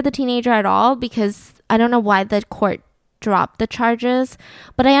good for the teenager at all, because I don't know why the court dropped the charges,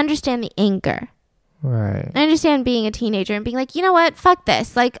 but I understand the anger. Right. I understand being a teenager and being like, you know what, fuck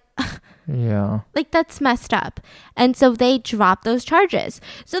this. Like, yeah. Like, that's messed up. And so they drop those charges.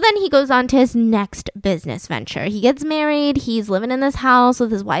 So then he goes on to his next business venture. He gets married. He's living in this house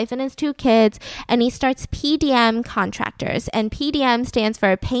with his wife and his 2 kids. And he starts PDM Contractors. And PDM stands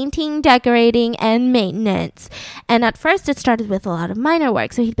for painting, decorating, and maintenance. And at first it started with a lot of minor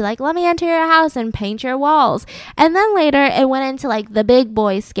work. So he'd be like, let me enter your house and paint your walls. And then later it went into like the big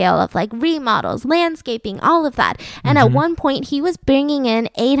boy scale of like remodels, landscaping, all of that. And at one point he was bringing in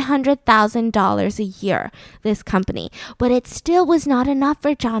 $800,000 a year, this company. But it still was not enough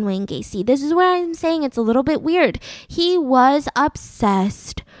for John Wayne Gacy. This is where I'm saying it's a little bit weird. He was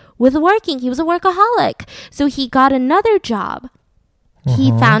obsessed with working. He was a workaholic. So he got another job.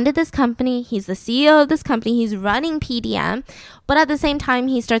 He founded this company. He's the CEO of this company. He's running PDM. But at the same time,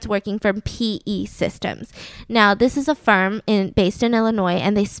 he starts working for PE Systems. Now, this is a firm based in Illinois,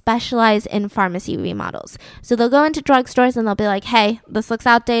 and they specialize in pharmacy remodels. So they'll go into drugstores and they'll be like, hey, this looks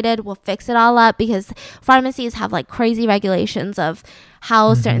outdated. We'll fix it all up, because pharmacies have like crazy regulations of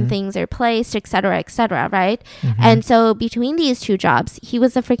how certain things are placed, etc., right? And so between these two jobs, he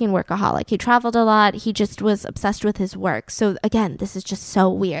was a freaking workaholic. He traveled a lot. He just was obsessed with his work. So again, this is just so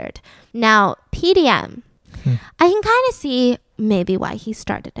weird. Now, PDM, I can kind of see maybe why he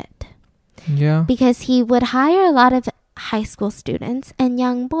started it. Yeah. Because he would hire a lot of high school students and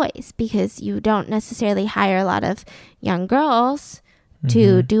young boys, because you don't necessarily hire a lot of young girls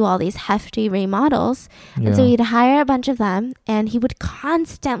to do all these hefty remodels. And so he'd hire a bunch of them, and he would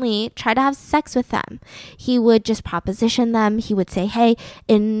constantly try to have sex with them. He would just proposition them. He would say, hey,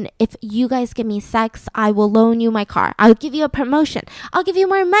 if you guys give me sex, I will loan you my car. I'll give you a promotion. I'll give you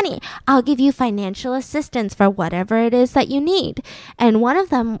more money. I'll give you financial assistance for whatever it is that you need. And one of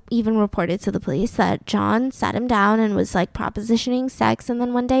them even reported to the police that John sat him down and was like propositioning sex. And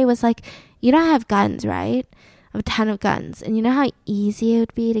then one day was like, you don't have guns, right? I have a ton of guns. And you know how easy it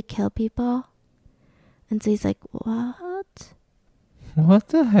would be to kill people? And so he's like, what? What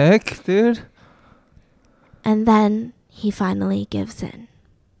the heck, dude? And then he finally gives in.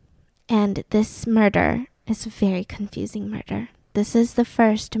 And this murder is a very confusing murder. This is the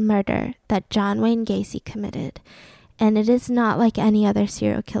first murder that John Wayne Gacy committed. And it is not like any other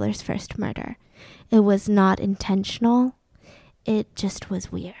serial killer's first murder. It was not intentional. It just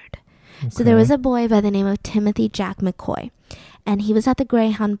was weird. Okay. So there was a boy by the name of Timothy Jack McCoy, and he was at the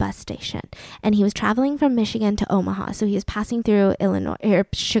Greyhound bus station, and he was traveling from Michigan to Omaha. So he was passing through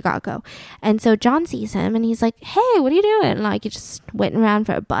Chicago. And so John sees him, and he's like, hey, what are you doing? Like, you just waiting around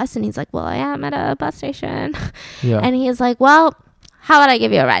for a bus? And he's like, well, I am at a bus station. Yeah. And he's like, well, how about I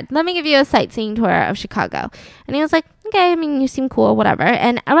give you a ride? Let me give you a sightseeing tour of Chicago. And he was like, okay, I mean, you seem cool, whatever.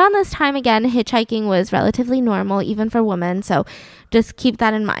 And around this time, again, hitchhiking was relatively normal, even for women. So just keep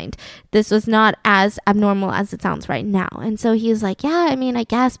that in mind. This was not as abnormal as it sounds right now. And so he's like, yeah, I mean, I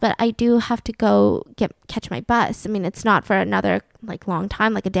guess, but I do have to go catch my bus. I mean, it's not for another like long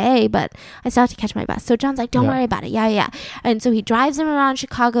time, like a day, but I still have to catch my bus. So John's like, don't worry about it. Yeah. And so he drives him around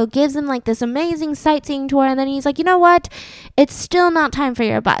Chicago, gives him like this amazing sightseeing tour. And then he's like, you know what? It's still not time for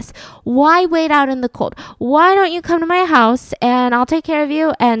your bus. Why wait out in the cold? Why don't you come to my house and I'll take care of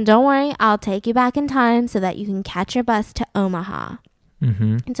you? And don't worry, I'll take you back in time so that you can catch your bus to Omaha.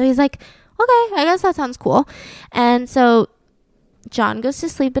 And so he's like, okay, I guess that sounds cool. And so John goes to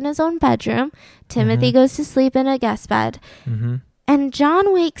sleep in his own bedroom. Timothy goes to sleep in a guest bed. And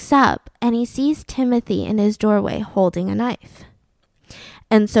John wakes up and he sees Timothy in his doorway holding a knife.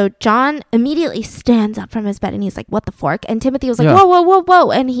 And so John immediately stands up from his bed and he's like, what the fork? And Timothy was like, whoa.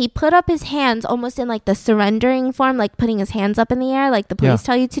 And he put up his hands almost in like the surrendering form, like putting his hands up in the air, like the police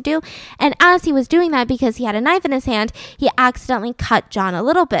tell you to do. And as he was doing that, because he had a knife in his hand, he accidentally cut John a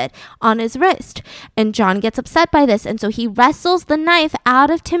little bit on his wrist. And John gets upset by this. And so he wrestles the knife out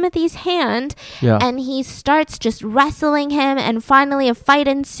of Timothy's hand and he starts just wrestling him. And finally a fight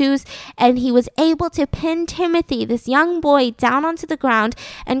ensues and he was able to pin Timothy, this young boy, down onto the ground,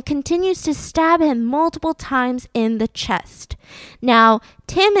 and continues to stab him multiple times in the chest. Now,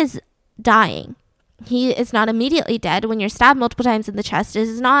 Tim is dying. He is not immediately dead. When you're stabbed multiple times in the chest, it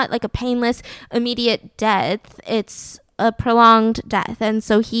is not like a painless, immediate death. It's a prolonged death. And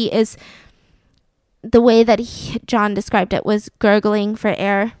so he is, the way that John described it was gurgling for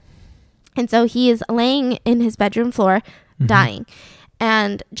air. And so he is laying in his bedroom floor, dying.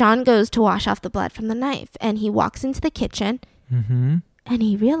 And John goes to wash off the blood from the knife. And he walks into the kitchen. And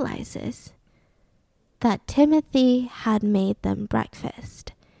he realizes that Timothy had made them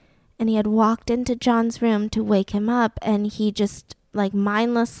breakfast. And he had walked into John's room to wake him up. And he just like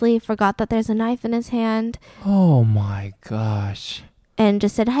mindlessly forgot that there's a knife in his hand. Oh my gosh. And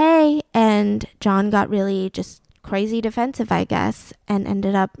just said, hey. And John got really just crazy defensive, I guess, and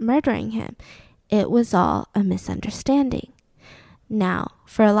ended up murdering him. It was all a misunderstanding. Now,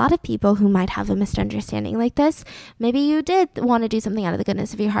 for a lot of people who might have a misunderstanding like this, maybe you did want to do something out of the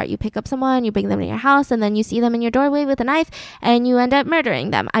goodness of your heart. You pick up someone, you bring them to your house, and then you see them in your doorway with a knife, and you end up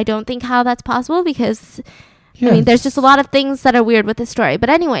murdering them. I don't think how that's possible because, I mean, there's just a lot of things that are weird with this story. But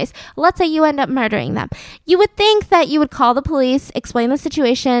anyways, let's say you end up murdering them. You would think that you would call the police, explain the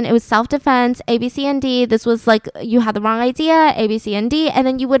situation. It was self-defense, A, B, C, and D. This was like you had the wrong idea, A, B, C, and D. And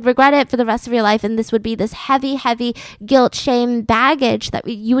then you would regret it for the rest of your life. And this would be this heavy, heavy guilt, shame, baggage that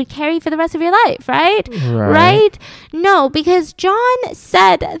you would carry for the rest of your life, right? Right? No, because John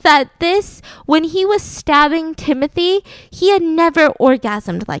said that when he was stabbing Timothy, he had never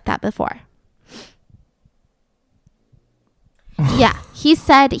orgasmed like that before. Yeah, he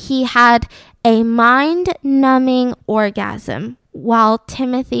said he had a mind-numbing orgasm while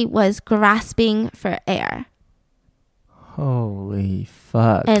Timothy was grasping for air. Holy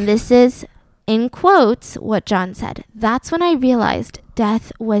fuck. And this is, in quotes, what John said. That's when I realized,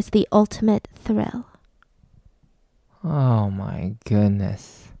 death was the ultimate thrill. Oh my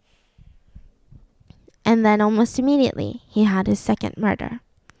goodness. And then almost immediately, he had his second murder.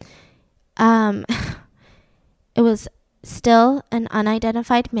 It was still an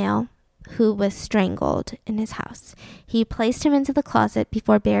unidentified male who was strangled in his house. He placed him into the closet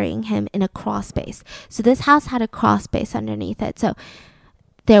before burying him in a crawl space. So this house had a crawl space underneath it. So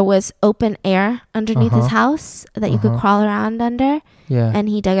there was open air underneath his house that you could crawl around under. Yeah. And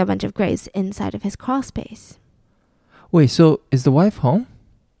he dug a bunch of graves inside of his crawl space. Wait, so is the wife home?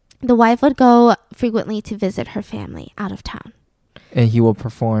 The wife would go frequently to visit her family out of town. And he will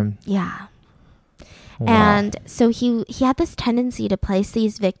perform. Yeah. Wow. And so he had this tendency to place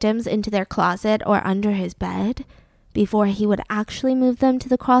these victims into their closet or under his bed before he would actually move them to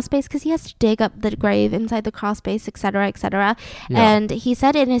the crawl space, because he has to dig up the grave inside the crawl space, etc., etc. Yeah. And he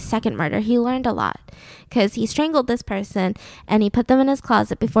said in his second murder, he learned a lot, because he strangled this person and he put them in his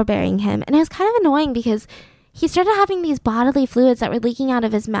closet before burying him. And it was kind of annoying because he started having these bodily fluids that were leaking out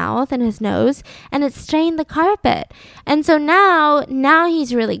of his mouth and his nose, and it stained the carpet. And so now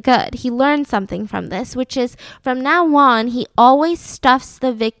he's really good. He learned something from this, which is from now on, he always stuffs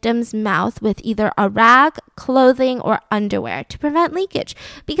the victim's mouth with either a rag, clothing, or underwear to prevent leakage,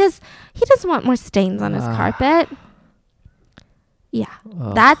 because he doesn't want more stains on his carpet. Yeah.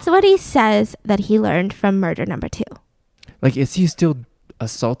 That's what he says that he learned from murder number 2. Like, is he still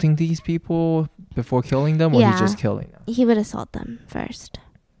assaulting these people before killing them, or he's just killing them? He would assault them first.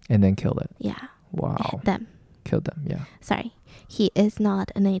 And then kill it? Yeah. Wow. Kill them, yeah. Sorry. He is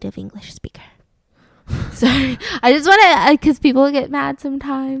not a native English speaker. Sorry. I just want to, because people get mad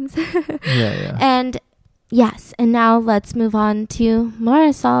sometimes. Yeah. And yes, and now let's move on to more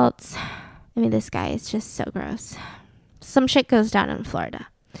assaults. I mean, this guy is just so gross. Some shit goes down in Florida.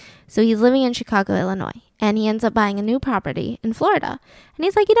 So he's living in Chicago, Illinois, and he ends up buying a new property in Florida. And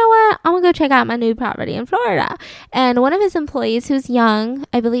he's like, you know what? I'm going to go check out my new property in Florida. And one of his employees, who's young,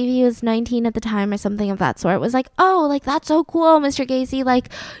 I believe he was 19 at the time or something of that sort, was like, oh, like, that's so cool, Mr. Gacy. Like,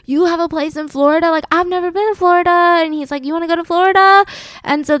 you have a place in Florida? Like, I've never been to Florida. And he's like, you want to go to Florida?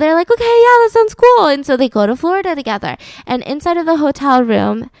 And so they're like, okay, yeah, that sounds cool. And so they go to Florida together. And inside of the hotel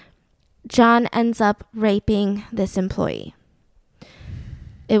room, John ends up raping this employee.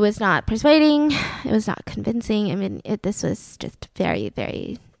 It was not persuading. It was not convincing. I mean, this was just very,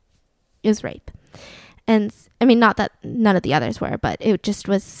 very, it was rape. And I mean, not that none of the others were, but it just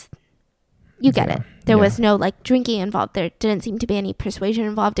was, you get it. There was no like drinking involved. There didn't seem to be any persuasion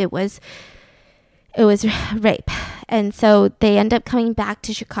involved. It was rape. And so they end up coming back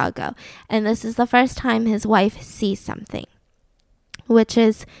to Chicago. And this is the first time his wife sees something, which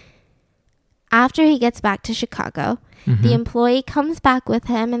is after he gets back to Chicago, the employee comes back with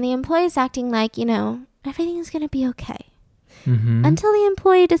him, and the employee's acting like, you know, everything's going to be okay. Until the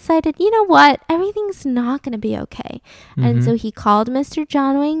employee decided, you know what, everything's not going to be okay. And so he called Mr.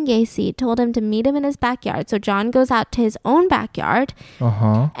 John Wayne Gacy, told him to meet him in his backyard. So John goes out to his own backyard,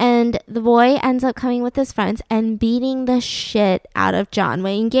 and the boy ends up coming with his friends and beating the shit out of John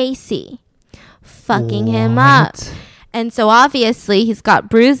Wayne Gacy, fucking him up. And so obviously he's got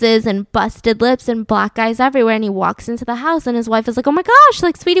bruises and busted lips and black eyes everywhere. And he walks into the house and his wife is like, oh my gosh,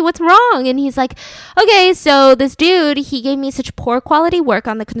 like, sweetie, what's wrong? And he's like, okay, so this dude, he gave me such poor quality work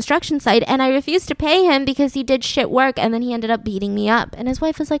on the construction site and I refused to pay him because he did shit work. And then he ended up beating me up. And his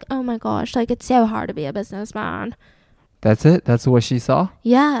wife was like, oh my gosh, like, it's so hard to be a businessman. That's it? That's what she saw?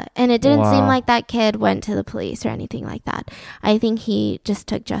 Yeah. And it didn't seem like that kid went to the police or anything like that. I think he just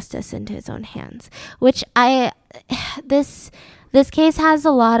took justice into his own hands, which this case has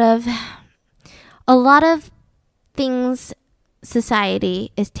a lot of things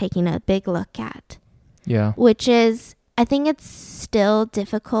society is taking a big look at. Yeah. Which is, I think it's still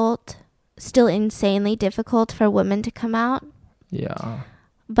insanely difficult for women to come out. Yeah.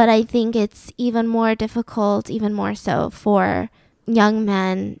 But I think it's even more difficult, even more so for young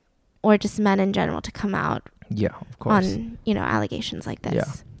men or just men in general to come out. Yeah, of course. On, you know, allegations like this. Yeah.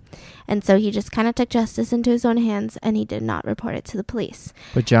 And so he just kind of took justice into his own hands and he did not report it to the police.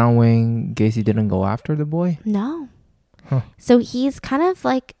 But John Wayne Gacy didn't go after the boy? No. Huh. So he's kind of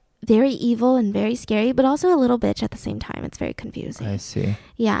like very evil and very scary, but also a little bitch at the same time. It's very confusing. I see.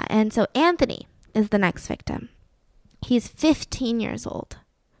 Yeah. And so Anthony is the next victim. He's 15 years old.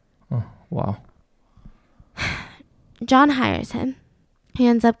 Oh, wow. John hires him. He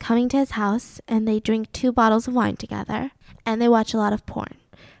ends up coming to his house and they drink 2 bottles of wine together and they watch a lot of porn,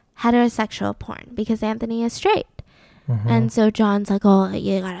 heterosexual porn, because Anthony is straight. And so John's like, oh,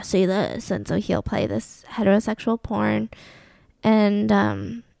 you gotta see this. And so he'll play this heterosexual porn. And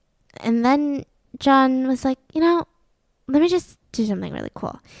then John was like, you know, let me just do something really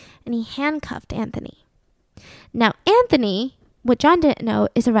cool. And he handcuffed Anthony. Now, Anthony, what John didn't know,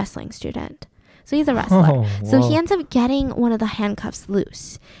 is a wrestling student. So he's a wrestler. Oh, so he whoa. ends up getting one of the handcuffs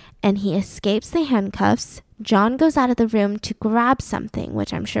loose. And he escapes the handcuffs. John goes out of the room to grab something,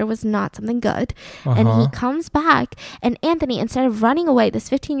 which I'm sure was not something good. And he comes back. And Anthony, instead of running away, this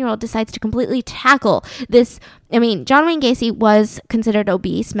 15-year-old decides to completely tackle this. I mean, John Wayne Gacy was considered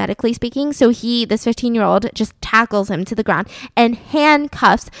obese, medically speaking. So this 15-year-old just tackles him to the ground and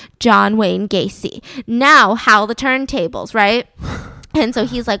handcuffs John Wayne Gacy. Now, how the turntables, right? And so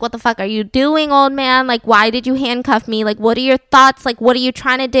he's like, what the fuck are you doing, old man? Like, why did you handcuff me? Like, what are your thoughts? Like, what are you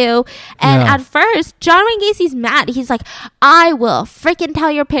trying to do? And at first, John Wayne Gacy's mad. He's like, I will freaking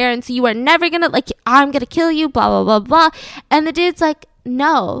tell your parents you are never gonna, like, I'm gonna kill you, blah, blah, blah, blah. And the dude's like,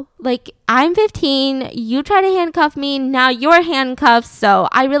 no, like, I'm 15. You try to handcuff me. Now you're handcuffed. So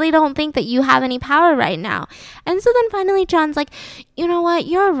I really don't think that you have any power right now. And so then finally John's like, you know what?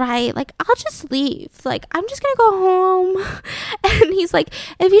 You're right. Like, I'll just leave. Like, I'm just going to go home. And he's like,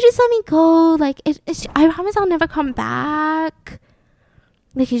 if you just let me go, like, I promise I'll never come back.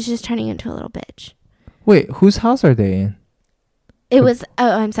 Like, he's just turning into a little bitch. Wait, whose house are they in? It was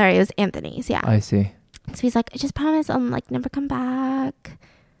Anthony's. Yeah. I see. So he's like, I just promise I'll, like, never come back.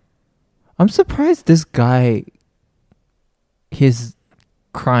 I'm surprised this guy, his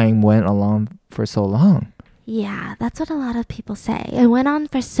crime went along for so long. Yeah, that's what a lot of people say. It went on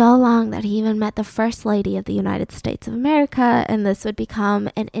for so long that he even met the First Lady of the United States of America, and this would become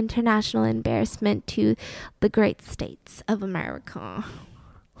an international embarrassment to the great states of America.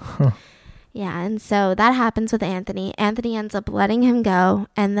 Yeah, and so that happens with Anthony. Anthony ends up letting him go,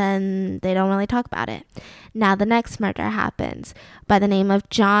 and then they don't really talk about it. Now, the next murder happens by the name of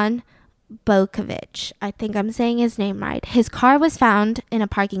John Bokovich. I think I'm saying his name right. His car was found in a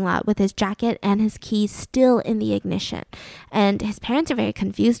parking lot with his jacket and his keys still in the ignition. And his parents are very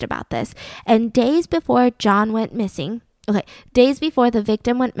confused about this. And days before John went missing, days before the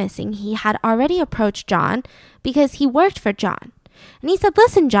victim went missing, he had already approached John because he worked for John. And he said,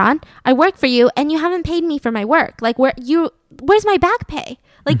 listen, John, I work for you and you haven't paid me for my work. Like, where's my back pay?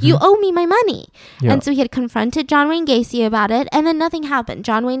 Like, you owe me my money. Yeah. And so he had confronted John Wayne Gacy about it, and then nothing happened.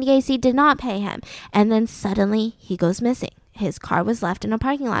 John Wayne Gacy did not pay him. And then suddenly he goes missing. His car was left in a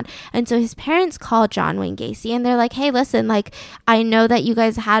parking lot. And so his parents called John Wayne Gacy, and they're like, hey, listen, like, I know that you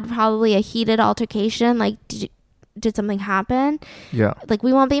guys had probably a heated altercation. Like, did something happen? Yeah. Like,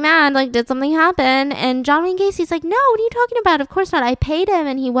 we won't be mad. Like, did something happen? And John Wayne Gacy's like, no, what are you talking about? Of course not. I paid him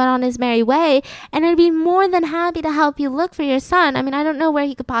and he went on his merry way. And I'd be more than happy to help you look for your son. I mean, I don't know where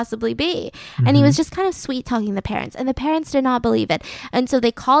he could possibly be. Mm-hmm. And he was just kind of sweet talking to the parents. And the parents did not believe it. And so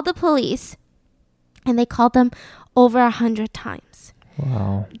they called the police, and they called them over 100 times.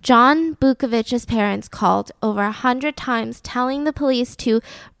 Wow. John Bokovich's parents called over 100 times, telling the police to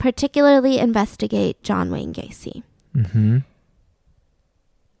particularly investigate John Wayne Gacy. Mm-hmm.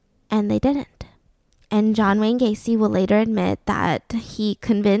 And they didn't. And John Wayne Gacy will later admit that he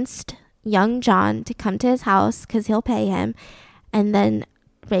convinced young John to come to his house because he'll pay him, and then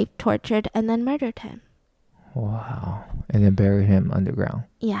raped, tortured, and then murdered him. Wow. And then buried him underground.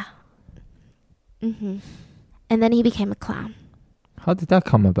 Yeah. Mm-hmm. And then he became a clown. How did that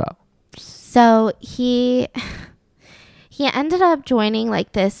come about? So he ended up joining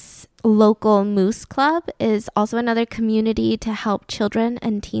like this local Moose Club, is also another community to help children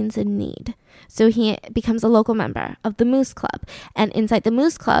and teens in need. So he becomes a local member of the Moose Club. And inside the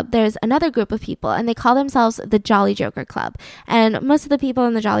Moose Club, there's another group of people, and they call themselves the Jolly Joker Club. And most of the people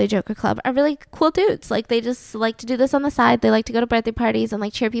in the Jolly Joker Club are really cool dudes. Like, they just like to do this on the side. They like to go to birthday parties and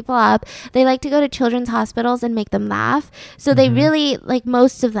like cheer people up. They like to go to children's hospitals and make them laugh. So they really, like,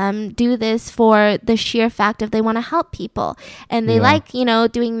 most of them do this for the sheer fact of they want to help people. And they like, you know,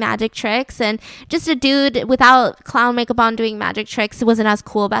 doing magic tricks. And just a dude without clown makeup on doing magic tricks wasn't as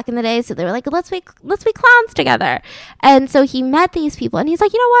cool back in the day. So they were like, let's be clowns together. And so he met these people, and he's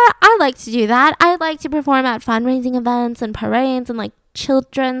like, you know what? I like to do that. I like to perform at fundraising events and parades and like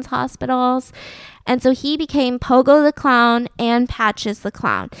children's hospitals. And so he became Pogo the Clown and Patches the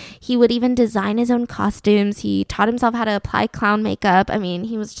Clown. He would even design his own costumes. He taught himself how to apply clown makeup. I mean,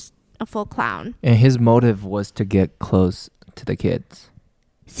 he was just a full clown. And his motive was to get close to the kids.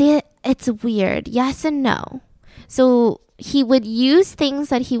 See, it's weird. Yes and no. So he would use things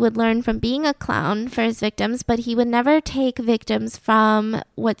that he would learn from being a clown for his victims, but he would never take victims from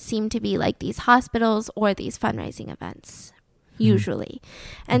what seemed to be like these hospitals or these fundraising events. usually.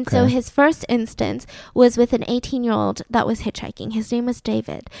 And so Okay. his first instance was with an 18-year-old that was hitchhiking. His name was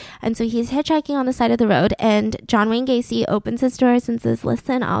David. And so he's hitchhiking on the side of the road, and John Wayne Gacy opens his doors and says,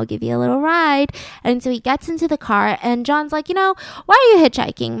 listen, I'll give you a little ride. And so he gets into the car, and John's like, why are you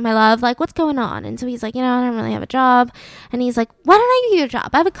hitchhiking, my love? Like, what's going on? And so he's like, I don't really have a job. And he's like, why don't I give you a job?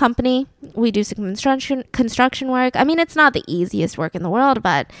 I have a company. We do some construction work. I mean, it's not the easiest work in the world,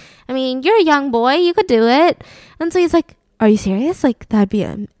 but I mean, you're a young boy. You could do it. And so he's like, are you serious? Like, that'd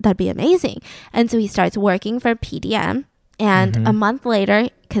be amazing. And so he starts working for PDM. And a month later,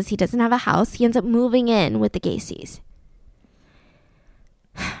 because he doesn't have a house, he ends up moving in with the Gacys.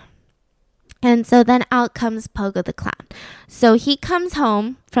 And so then out comes Pogo the Clown. So he comes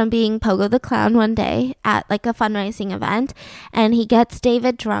home from being Pogo the Clown one day at like a fundraising event, and he gets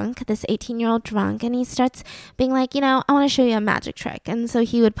David drunk, this 18-year-old drunk, and he starts being like, I want to show you a magic trick. And so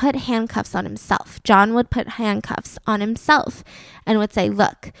he would put handcuffs on himself. John would put handcuffs on himself and would say,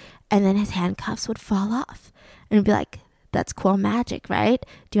 look, and then his handcuffs would fall off. And he'd be like, that's cool magic, right?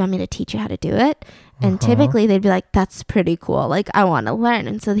 Do you want me to teach you how to do it? And typically they'd be like, that's pretty cool. Like, I want to learn.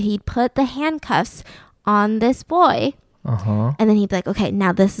 And so he'd put the handcuffs on this boy. And then he'd be like, okay,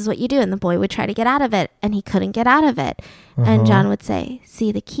 now this is what you do. And the boy would try to get out of it, and he couldn't get out of it. And John would say,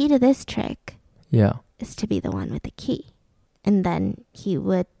 see, the key to this trick is to be the one with the key. And then he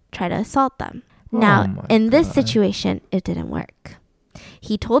would try to assault them. Now, in this situation, it didn't work.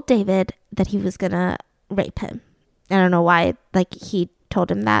 He told David that he was going to rape him. I don't know why, like, he told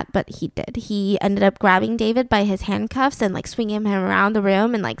him that, but he did. He ended up grabbing David by his handcuffs and like swinging him around the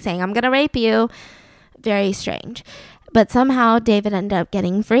room and like saying, I'm gonna rape you. Very strange. But somehow David ended up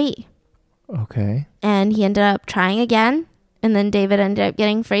getting free. Okay. And he ended up trying again, and then David ended up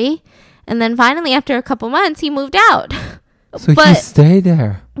getting free, and then finally after a couple months he moved out. So he stayed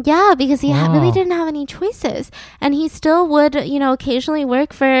there. Yeah, because he really didn't have any choices, and he still would occasionally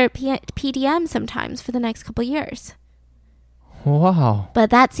work for PDM sometimes for the next couple years. Wow. But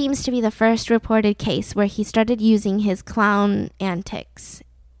that seems to be the first reported case where he started using his clown antics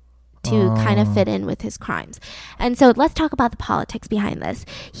to kind of fit in with his crimes. And so let's talk about the politics behind this.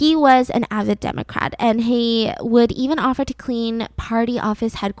 He was an avid Democrat, and he would even offer to clean party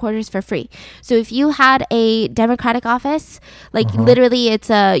office headquarters for free. So if you had a Democratic office, like literally it's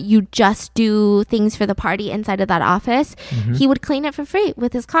you just do things for the party inside of that office, he would clean it for free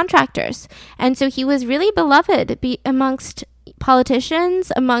with his contractors. And so he was really beloved amongst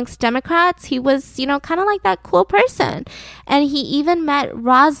politicians, amongst Democrats. He was, kind of like that cool person. And he even met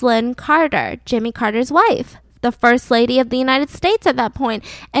Rosalynn Carter, Jimmy Carter's wife, the first lady of the United States at that point.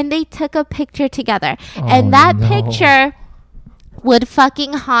 And they took a picture together. And that picture would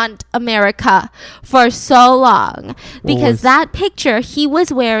fucking haunt America for so long, because that picture, he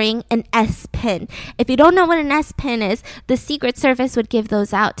was wearing an S-pin. If you don't know what an S-pin is, the Secret Service would give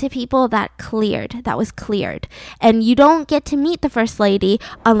those out to people that was cleared. And you don't get to meet the First Lady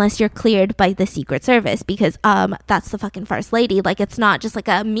unless you're cleared by the Secret Service, because that's the fucking First Lady. Like, it's not just like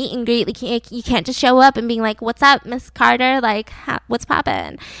a meet and greet. Like, you can't just show up and being like, what's up, Miss Carter? Like, what's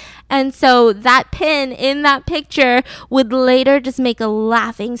poppin'? And so that pin in that picture would later just make a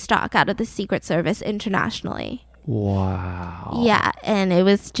laughing stock out of the Secret Service internationally. Wow. Yeah, and it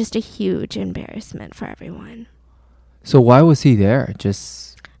was just a huge embarrassment for everyone. So why was he there?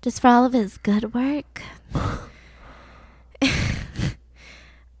 Just for all of his good work.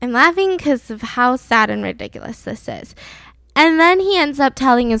 I'm laughing because of how sad and ridiculous this is. And then he ends up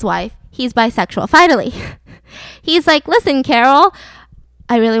telling his wife he's bisexual. Finally. He's like, listen, Carol,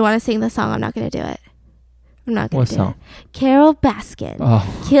 I really want to sing the song. I'm not going to do it. I'm not going to do song? it. Carol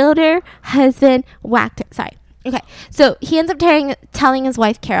Baskin killed her husband, whacked her. Sorry. Okay. So he ends up telling his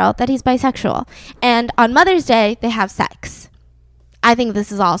wife, Carol, that he's bisexual. And on Mother's Day, they have sex. I think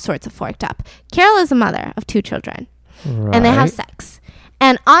this is all sorts of forked up. Carol is a mother of 2 children. right. And they have sex.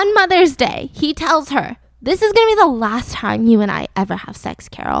 And on Mother's Day, he tells her, this is going to be the last time you and I ever have sex,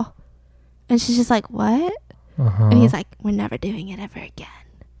 Carol. And she's just like, what? And he's like, we're never doing it ever again.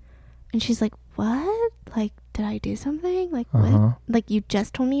 And she's like, what? Like, did I do something? Like, what? Like, you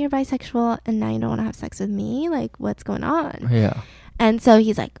just told me you're bisexual and now you don't want to have sex with me? Like, what's going on? Yeah. And so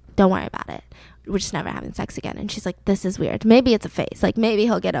he's like, don't worry about it. We're just never having sex again. And she's like, this is weird. Maybe it's a phase. Like, maybe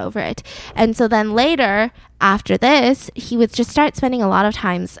he'll get over it. And so then later, after this, he would just start spending a lot of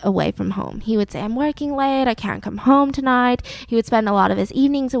times away from home. He would say, I'm working late, I can't come home tonight. He would spend a lot of his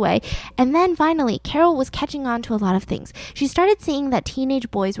evenings away. And then finally, Carol was catching on to a lot of things. She started seeing that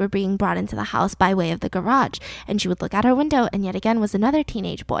teenage boys were being brought into the house by way of the garage. And she would look out her window, and yet again was another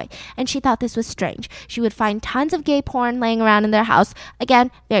teenage boy. And she thought this was strange. She would find tons of gay porn laying around in their house. Again,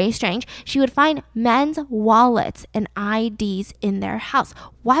 very strange. She would find men's wallets and IDs in their house.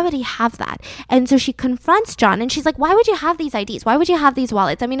 Why would he have that? And so she confronts John, and she's like, why would you have these IDs? Why would you have these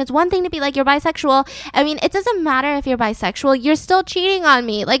wallets? I mean, it's one thing to be like, you're bisexual. I mean, it doesn't matter if you're bisexual. You're still cheating on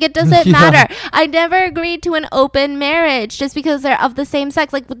me. Like, it doesn't matter. I never agreed to an open marriage just because they're of the same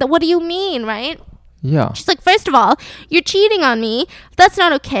sex. Like, what do you mean, right? Yeah. She's like, first of all, you're cheating on me. That's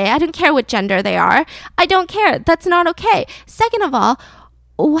not okay. I don't care what gender they are. I don't care. That's not okay. Second of all,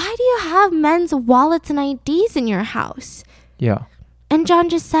 why do you have men's wallets and IDs in your house? Yeah. And John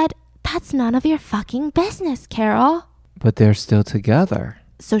just said, that's none of your fucking business, Carol. But they're still together.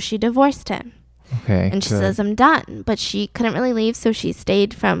 So she divorced him. Okay. And she says, I'm done. But she couldn't really leave, so she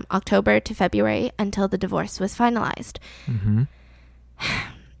stayed from October to February until the divorce was finalized. Mm-hmm.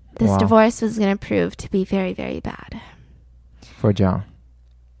 This divorce was going to prove to be very, very bad. For John.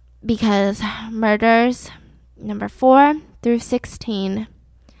 Because murders number 4 through 16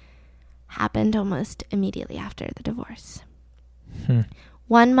 happened almost immediately after the divorce.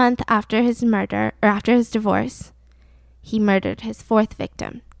 1 month after his murder, or after his divorce, he murdered his 4th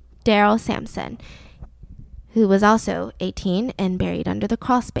victim, Daryl Sampson, who was also 18 and buried under the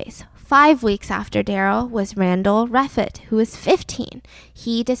crawl space. 5 weeks after Daryl was Randall Reffitt, who was 15.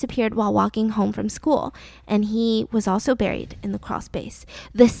 He disappeared while walking home from school, and he was also buried in the crawl space.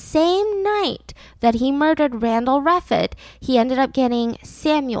 The same night that he murdered Randall Reffitt, he ended up getting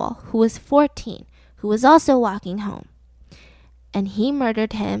Samuel, who was 14, who was also walking home. And he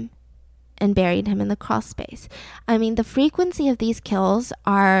murdered him and buried him in the crawl space. I mean, the frequency of these kills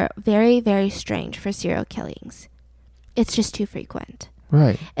are very, very strange for serial killings. It's just too frequent.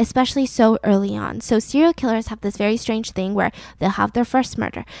 Right. Especially so early on. So serial killers have this very strange thing where they'll have their first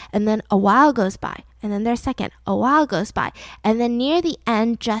murder, and then a while goes by, and then their second, a while goes by, and then near the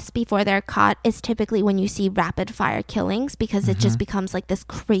end, just before they're caught, is typically when you see rapid fire killings, because it just becomes like this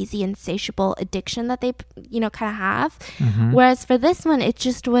crazy insatiable addiction that they, kind of have. Whereas for this one, it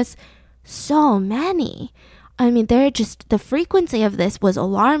just was so many. I mean, the frequency of this was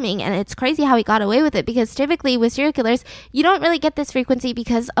alarming, and it's crazy how he got away with it, because typically with serial killers, you don't really get this frequency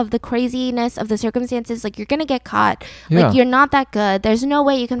because of the craziness of the circumstances. Like, you're going to get caught. Yeah. Like, you're not that good. There's no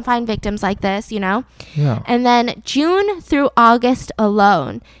way you can find victims like this, Yeah. And then June through August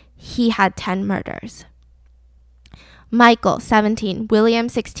alone, he had 10 murders. Michael, 17. William,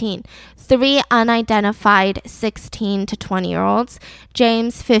 16. 3 unidentified 16 to 20-year-olds.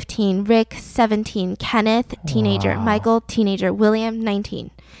 James, 15. Rick, 17. Kenneth, teenager. Wow. Michael, teenager. William,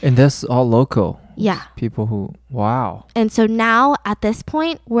 19. And that's all local. Yeah. People who, wow. And so now, at this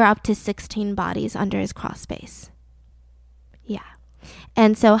point, we're up to 16 bodies under his crawl space. Yeah.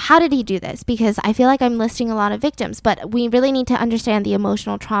 And so how did he do this? Because I feel like I'm listing a lot of victims, but we really need to understand the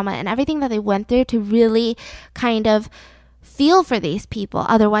emotional trauma and everything that they went through to really kind of feel for these people.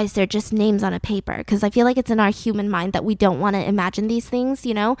 Otherwise, they're just names on a paper. Because I feel like it's in our human mind that we don't want to imagine these things,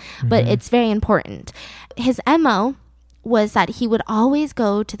 but it's very important. His MO was that he would always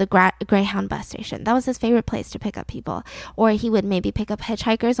go to the Greyhound bus station. That was his favorite place to pick up people. Or he would maybe pick up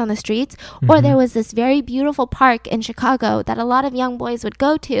hitchhikers on the streets. Or there was this very beautiful park in Chicago that a lot of young boys would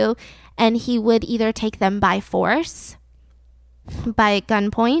go to, and he would either take them by force, by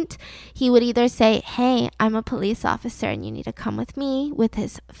gunpoint. He would either say, hey, I'm a police officer and you need to come with me, with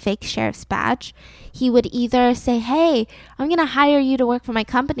his fake sheriff's badge. He would either say, hey, I'm going to hire you to work for my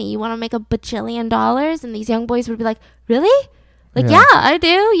company. You want to make $1 bajillion? And these young boys would be like, really? Like, yeah, I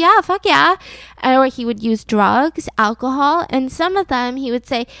do. Yeah, fuck yeah. Or he would use drugs, alcohol, and some of them he would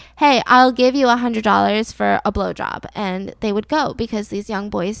say, hey, I'll give you $100 for a blowjob. And they would go because these young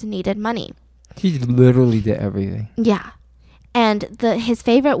boys needed money. He literally did everything. Yeah. And his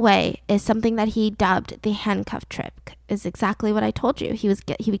favorite way is something that he dubbed the handcuff trick. Is exactly what I told you. He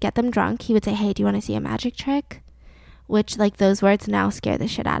would get them drunk. He would say, hey, do you want to see a magic trick? Which, like, those words now scare the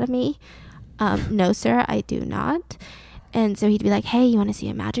shit out of me. No, sir, I do not. And so he'd be like, hey, you want to see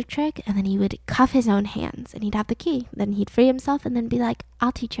a magic trick? And then he would cuff his own hands and he'd have the key. Then he'd free himself and then be like,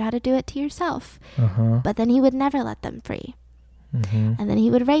 I'll teach you how to do it to yourself. But then he would never let them free. And then he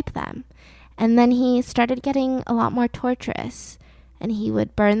would rape them. And then he started getting a lot more torturous, and he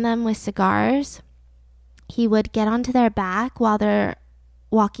would burn them with cigars. He would get onto their back while they're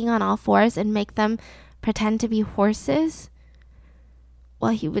walking on all fours and make them pretend to be horses.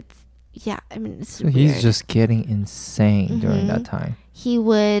 Well, he would Yeah, I mean, it's So weird. he's just getting insane during that time. He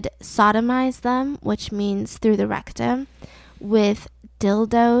would sodomize them, which means through the rectum, with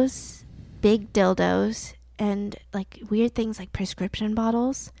dildos, big dildos, and like weird things like prescription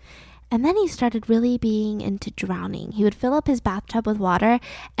bottles. And then he started really being into drowning. He would fill up his bathtub with water,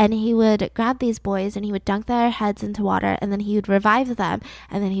 and he would grab these boys and he would dunk their heads into water, and then he would revive them,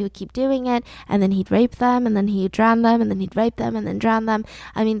 and then he would keep doing it, and then he'd rape them, and then he'd drown them, and then he'd rape them, and then drown them.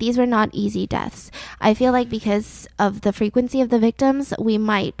 I mean, these were not easy deaths. I feel like because of the frequency of the victims, we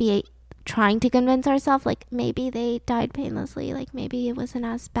might be trying to convince ourselves like maybe they died painlessly, like maybe it wasn't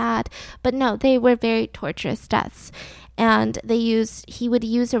as bad. But no, they were very torturous deaths. And he would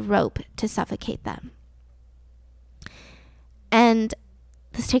use a rope to suffocate them. And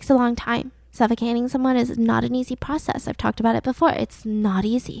this takes a long time. Suffocating someone is not an easy process. I've talked about it before. It's not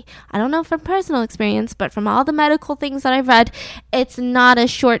easy. I don't know from personal experience, but from all the medical things that I've read, it's not a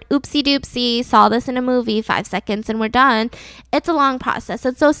short oopsie doopsie, saw this in a movie, 5 seconds and we're done. It's a long process.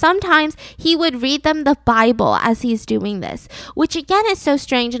 And so sometimes he would read them the Bible as he's doing this, which again is so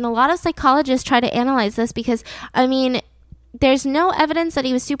strange. And a lot of psychologists try to analyze this because, I mean, there's no evidence that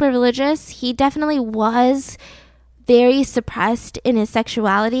he was super religious. He definitely was very suppressed in his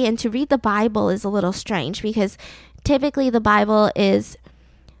sexuality, and to read the Bible is a little strange because typically the Bible is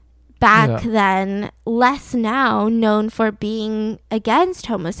back then, less now, known for being against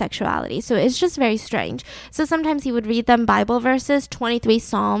homosexuality. So it's just very strange. So sometimes he would read them Bible verses, 23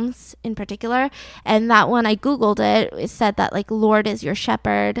 Psalms in particular. And that one, I Googled it. It said that like, Lord is your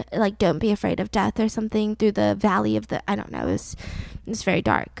shepherd. Like, don't be afraid of death or something through the valley of the, I don't know. It's very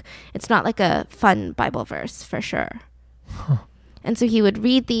dark. It's not like a fun Bible verse for sure. Huh. And so he would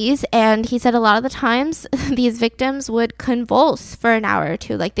read these, and he said a lot of the times these victims would convulse for an hour or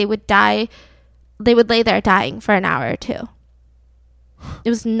two. Like they would die, they would lay there dying for an hour or two.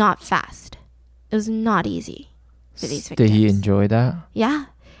 It was not fast. It was not easy for these victims. Did he enjoy that? Yeah.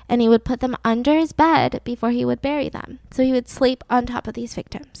 And he would put them under his bed before he would bury them. So he would sleep on top of these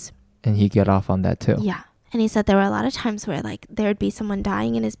victims. And he'd get off on that too? Yeah. And he said there were a lot of times where like there would be someone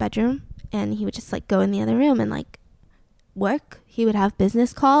dying in his bedroom, and he would just like go in the other room and like work. He would have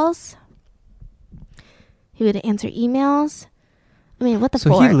business calls. He would answer emails. I mean, what the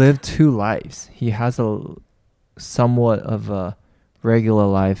fuck? So he lived 2 lives. He has a somewhat of a regular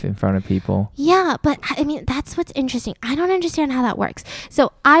life in front of people. Yeah, but I mean, that's what's interesting. I don't understand how that works.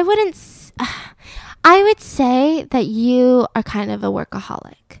 So I would say that you are kind of a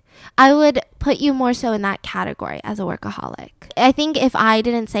workaholic. I would put you more so in that category as a workaholic. I think if I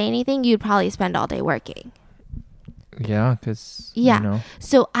didn't say anything, you'd probably spend all day working. Yeah, because, yeah. You know.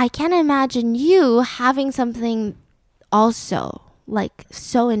 So I can't imagine you having something also like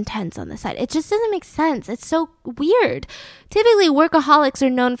so intense on the side. It just doesn't make sense. It's so weird. Typically, workaholics are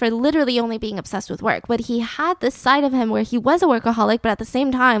known for literally only being obsessed with work. But he had this side of him where he was a workaholic, but at the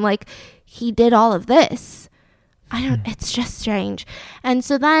same time, like, he did all of this. It's just strange. And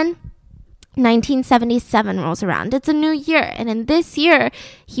so then 1977 rolls around. It's a new year. And in this year,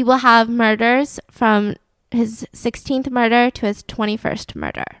 he will have murders from his 16th murder to his 21st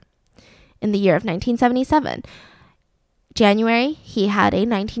murder in the year of 1977. January, he had a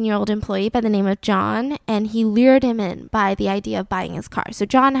 19-year-old employee by the name of John, and he lured him in by the idea of buying his car. So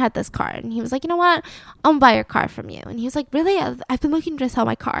John had this car, and he was like, you know what? I'll buy your car from you. And he was like, really? I've been looking to sell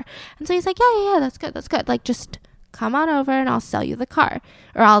my car. And so he's like, yeah, that's good. Like, just come on over and I'll sell you the car.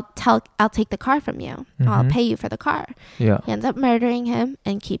 Or I'll take the car from you. Mm-hmm. I'll pay you for the car. Yeah. He ends up murdering him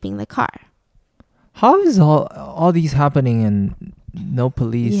and keeping the car. How is all these happening and no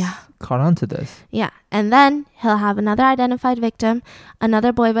police caught on to this? Yeah. And then he'll have another identified victim,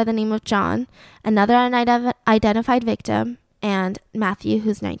 another boy by the name of John, another unidentified victim, and Matthew,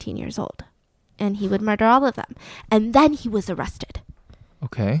 who's 19 years old. And he would murder all of them. And then he was arrested.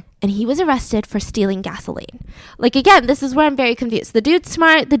 Okay. And he was arrested for stealing gasoline. Like, again, this is where I'm very confused. The dude's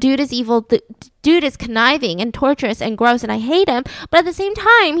smart. The dude is evil. The dude is conniving and torturous and gross, and I hate him. But at the same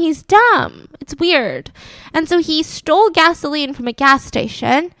time, he's dumb. It's weird. And so he stole gasoline from a gas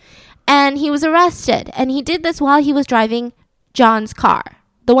station, and he was arrested. And he did this while he was driving John's car,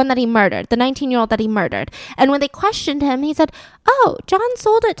 the one that he murdered, the 19-year-old that he murdered. And when they questioned him, he said, oh, John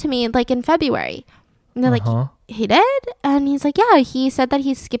sold it to me, like, in February. And they're like, he did? And he's like, yeah, he said that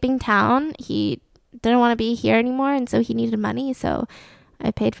he's skipping town. He didn't want to be here anymore, and so he needed money, so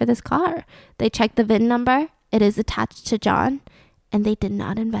I paid for this car. They checked the VIN number. It is attached to John, and they did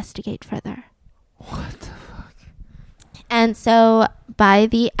not investigate further. What the fuck? And so by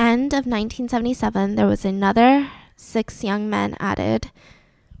the end of 1977, there was another 6 young men added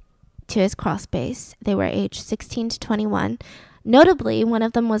to his crawl space. They were aged 16 to 21. Notably, one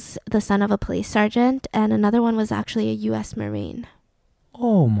of them was the son of a police sergeant, and another one was actually a U.S. Marine.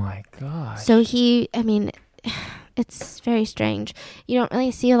 Oh my gosh. So it's very strange. You don't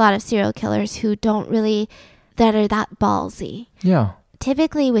really see a lot of serial killers who that are that ballsy. Yeah.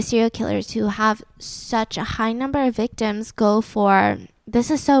 Typically with serial killers who have such a high number of victims this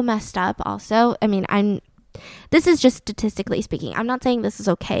is so messed up also. I mean, this is just statistically speaking. I'm not saying this is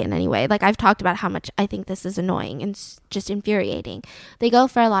okay in any way. Like, I've talked about how much I think this is annoying and just infuriating. They go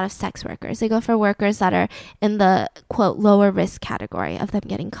for a lot of sex workers. They go for workers that are in the, quote, lower risk category of them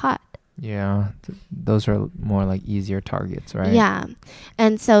getting caught. Yeah. Those are more like easier targets, right? Yeah.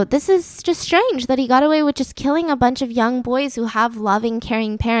 And so this is just strange that he got away with just killing a bunch of young boys who have loving,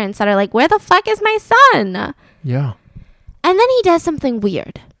 caring parents that are like, where the fuck is my son? Yeah. And then he does something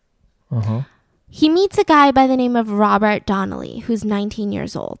weird. Uh-huh. He meets a guy by the name of Robert Donnelly, who's 19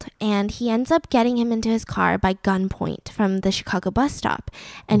 years old, and he ends up getting him into his car by gunpoint from the Chicago bus stop.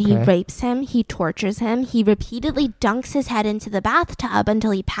 And he rapes him, he tortures him, he repeatedly dunks his head into the bathtub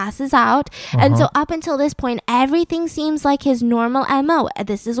until he passes out. And so up until this point, everything seems like his normal MO.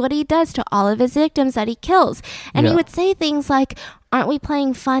 This is what he does to all of his victims that he kills. And he would say things like, aren't we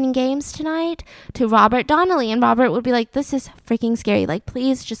playing fun games tonight? To Robert Donnelly. And Robert would be like, this is freaking scary. Like,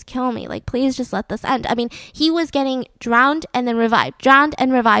 please just kill me. Like, please just let this end. I mean, he was getting drowned and then revived,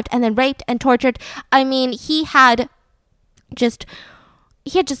 and then raped and tortured. I mean, he had just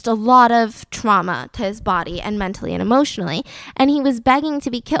a lot of trauma to his body and mentally and emotionally. And he was begging to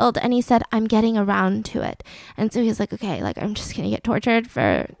be killed. And he said, I'm getting around to it. And so he was like, okay, like, I'm just going to get tortured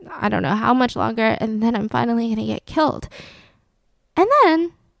for I don't know how much longer. And then I'm finally going to get killed. And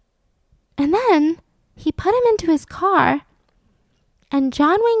then he put him into his car, and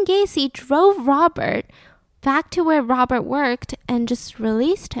John Wayne Gacy drove Robert back to where Robert worked and just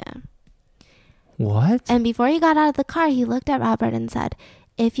released him. What? And before he got out of the car, he looked at Robert and said,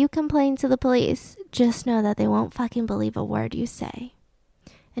 if you complain to the police, just know that they won't fucking believe a word you say.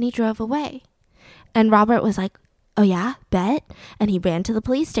 And he drove away. And Robert was like, oh yeah, bet. And he ran to the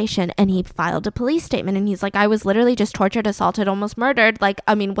police station and he filed a police statement. And he's like, I was literally just tortured, assaulted, almost murdered. Like,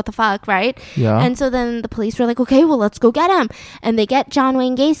 I mean, what the fuck, right? Yeah. And so then the police were like, okay, well, let's go get him. And they get John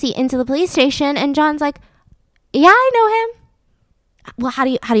Wayne Gacy into the police station. And John's like, yeah, I know him. Well, how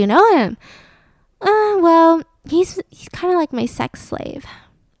do you know him? Well, he's kind of like my sex slave.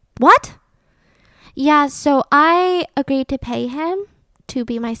 What? Yeah, so I agreed to pay him to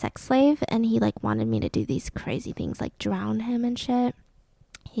be my sex slave, and he like wanted me to do these crazy things like drown him and shit.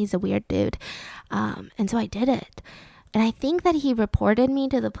 He's a weird dude. And so I did it. And I think that he reported me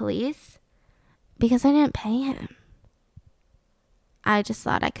to the police because I didn't pay him. I just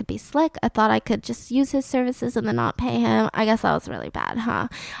thought I could be slick. I thought I could just use his services and then not pay him. I guess that was really bad, huh?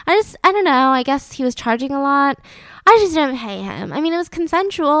 I don't know. I guess he was charging a lot. I just didn't pay him. I mean, it was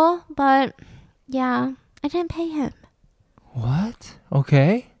consensual, but yeah, I didn't pay him. What?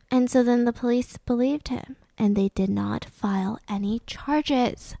 Okay. And so then the police believed him, and they did not file any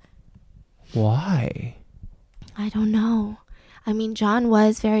charges. Why? I don't know. I mean, John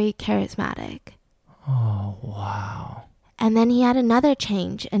was very charismatic. Oh, wow. And then he had another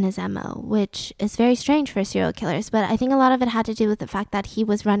change in his MO, which is very strange for serial killers, but I think a lot of it had to do with the fact that he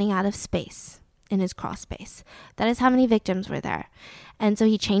was running out of space in his crawl space. That is how many victims were there. And so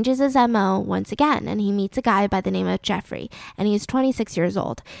he changes his MO once again, and he meets a guy by the name of Jeffrey, and he's 26 years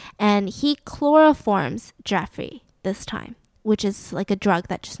old. And he chloroforms Jeffrey this time, which is like a drug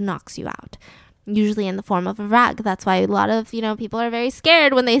that just knocks you out, usually in the form of a rag. That's why a lot of, people are very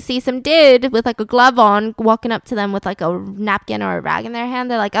scared when they see some dude with like a glove on walking up to them with like a napkin or a rag in their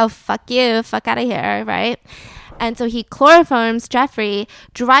hand. They're like, oh, fuck you, fuck out of here, right? And so he chloroforms Jeffrey,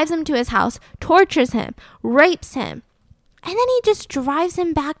 drives him to his house, tortures him, rapes him. And then he just drives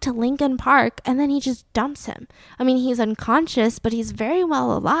him back to Lincoln Park, and then he just dumps him. I mean, he's unconscious, but he's very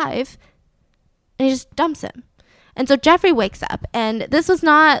well alive. And he just dumps him. And so Jeffrey wakes up, and this was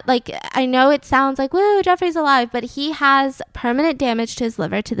not like, I know it sounds like, woo, Jeffrey's alive, but he has permanent damage to his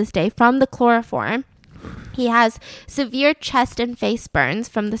liver to this day from the chloroform. He has severe chest and face burns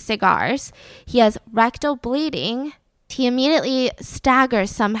from the cigars. He has rectal bleeding. He immediately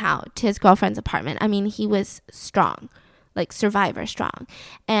staggers somehow to his girlfriend's apartment. I mean, he was strong, like survivor strong.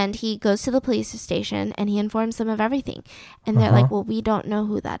 And he goes to the police station and he informs them of everything. And they're like, well, we don't know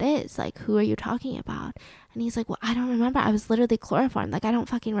who that is. Like, who are you talking about? And he's like, well, I don't remember. I was literally chloroformed. Like, I don't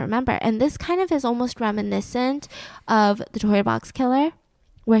fucking remember. And this kind of is almost reminiscent of the Toy Box Killer,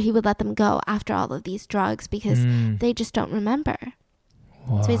 where he would let them go after all of these drugs because they just don't remember.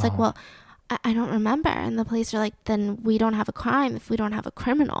 Wow. So he's like, well, I don't remember. And the police are like, then we don't have a crime if we don't have a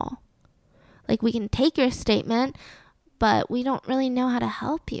criminal. Like, we can take your statement, but we don't really know how to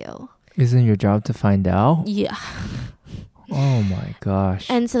help you. Isn't your job to find out? Yeah. Oh my gosh.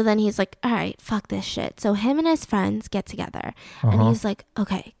 And so then he's like, all right, fuck this shit. So him and his friends get together and he's like,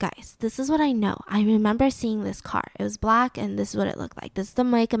 okay, guys, this is what I know. I remember seeing this car. It was black and this is what it looked like. This is the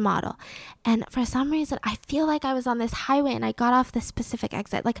make and model. And for some reason, I feel like I was on this highway and I got off this specific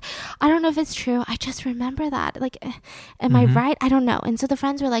exit. Like, I don't know if it's true. I just remember that. Like, am I right? I don't know. And so the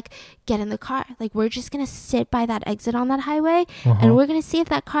friends were like, get in the car. Like, we're just going to sit by that exit on that highway and we're going to see if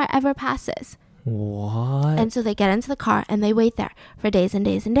that car ever passes. What? And so they get into the car and they wait there for days and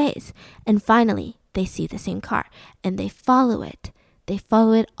days and days. And finally, they see the same car and they follow it. They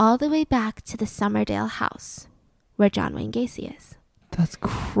follow it all the way back to the Summerdale house where John Wayne Gacy is. That's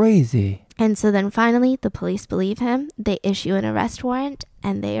crazy. And so then finally, the police believe him. They issue an arrest warrant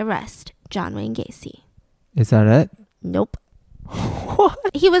and they arrest John Wayne Gacy. Is that it? Nope. What?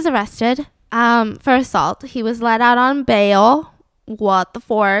 He was arrested for assault. He was let out on bail. What the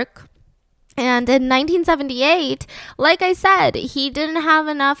fork? And in 1978, like I said, he didn't have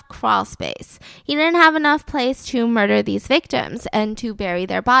enough crawl space. He didn't have enough place to murder these victims and to bury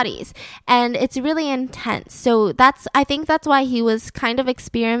their bodies. And it's really intense. So I think that's why he was kind of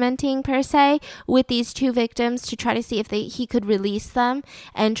experimenting per se with these two victims to try to see if he could release them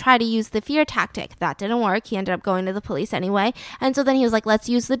and try to use the fear tactic. That didn't work. He ended up going to the police anyway. And so then he was like, let's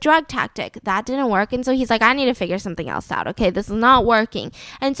use the drug tactic. That didn't work. And so he's like, I need to figure something else out. Okay, this is not working.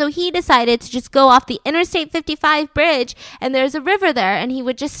 And so he decided to just go off the Interstate 55 bridge, and there's a river there, and he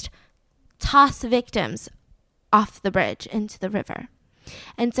would just toss victims off the bridge into the river.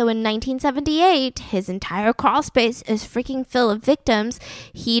 And so in 1978, his entire crawl space is freaking full of victims.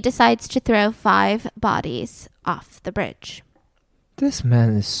 He decides to throw 5 bodies off the bridge. This man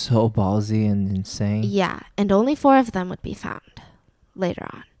is so ballsy and insane. Yeah, and only 4 of them would be found later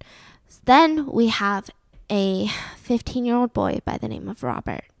on. Then we have a 15-year-old boy by the name of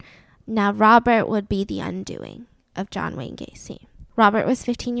Robert. Now, Robert would be the undoing of John Wayne Gacy. Robert was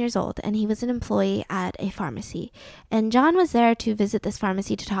 15 years old, and he was an employee at a pharmacy. And John was there to visit this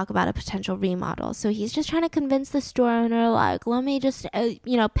pharmacy to talk about a potential remodel. So he's just trying to convince the store owner, like, let me just,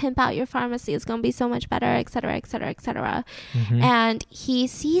 pimp out your pharmacy. It's going to be so much better, et cetera, et cetera, et cetera. And he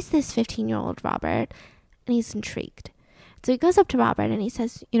sees this 15-year-old Robert, and he's intrigued. So he goes up to Robert and he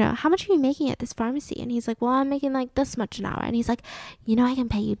says, how much are you making at this pharmacy? And he's like, well, I'm making like this much an hour. And he's like, I can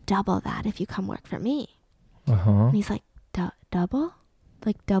pay you double that if you come work for me. And he's like, double?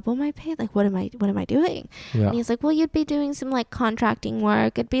 Like double my pay? Like what am I doing? Yeah. And he's like, well, you'd be doing some like contracting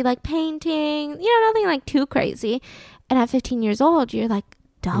work. It'd be like painting, nothing like too crazy. And at 15 years old, you're like,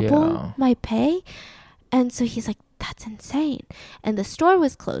 double my pay? And so he's like, that's insane. And the store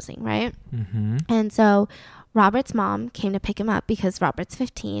was closing, right? And so Robert's mom came to pick him up because Robert's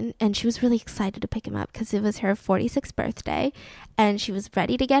 15, and she was really excited to pick him up because it was her 46th birthday, and she was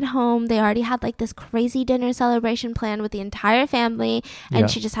ready to get home. They already had like this crazy dinner celebration planned with the entire family,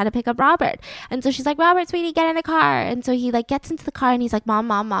 and she just had to pick up Robert. And so she's like, Robert, sweetie, get in the car. And so he like gets into the car and he's like,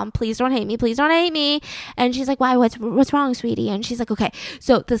 mom, please don't hate me. Please don't hate me. And she's like, why? What's wrong, sweetie? And she's like, okay,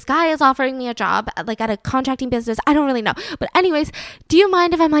 so this guy is offering me a job like at a contracting business. I don't really know. But anyways, do you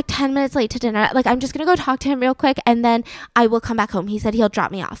mind if I'm like 10 minutes late to dinner? Like, I'm just going to go talk to him real quick and then I will come back home. He said he'll drop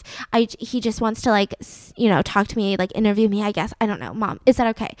me off. He just wants to like, talk to me, like interview me, I guess. I don't know. Mom, is that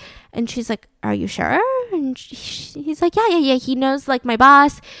okay? And she's like, are you sure? And he's like, yeah. He knows like my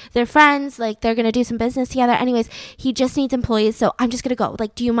boss, they're friends, like they're going to do some business together. Anyways, he just needs employees. So I'm just going to go.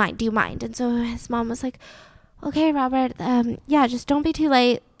 Like, do you mind? And so his mom was like, okay, Robert, just don't be too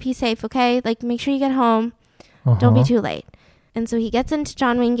late. Be safe. Okay. Like make sure you get home. Don't be too late. And so he gets into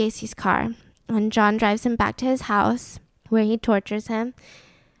John Wayne Gacy's car. And John drives him back to his house where he tortures him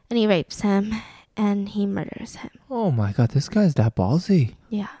and he rapes him and he murders him. Oh my God, this guy's that ballsy.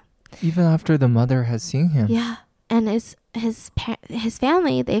 Yeah. Even after the mother has seen him. Yeah. And his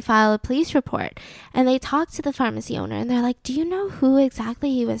family, they file a police report and they talk to the pharmacy owner and they're like, do you know who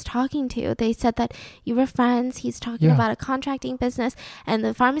exactly he was talking to? They said that you were friends. He's talking about a contracting business. And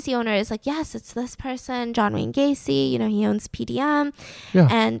the pharmacy owner is like, yes, it's this person, John Wayne Gacy. He owns PDM. Yeah.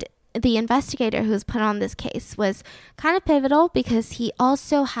 And the investigator who's put on this case was kind of pivotal because he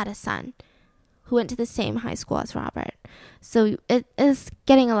also had a son who went to the same high school as Robert. So it is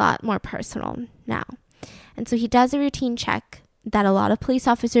getting a lot more personal now. And so he does a routine check that a lot of police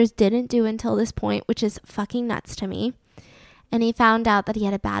officers didn't do until this point, which is fucking nuts to me. And he found out that he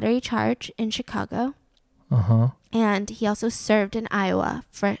had a battery charge in Chicago. And he also served in Iowa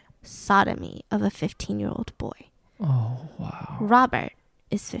for sodomy of a 15-year-old boy. Oh, wow. Robert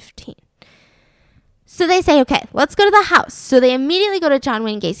is 15. So they say, okay, let's go to the house. So they immediately go to John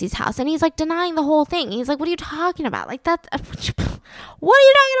Wayne Gacy's house, and he's like denying the whole thing. He's like, what are you talking about? Like that, what are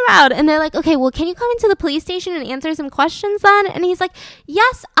you talking about? And they're like, okay, well, can you come into the police station and answer some questions then? And he's like,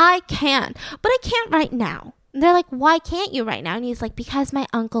 yes, I can, but I can't right now. And they're like, why can't you right now? And he's like, because my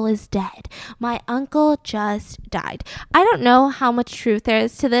uncle is dead. My uncle just died. I don't know how much truth there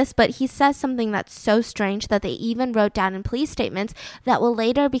is to this, but he says something that's so strange that they even wrote down in police statements that will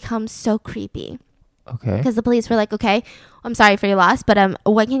later become so creepy. Okay. Because the police were like, okay, I'm sorry for your loss, but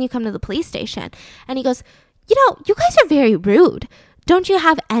when can you come to the police station? And he goes, you know, you guys are very rude. Don't you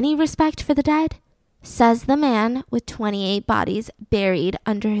have any respect for the dead? Says the man with 28 bodies buried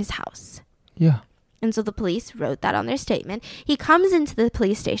under his house. Yeah. And so the police wrote that on their statement. He comes into the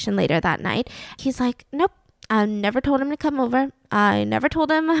police station later that night. He's like, nope, I never told him to come over. I never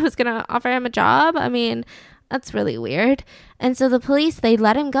told him I was going to offer him a job. I mean, that's really weird. And so the police, they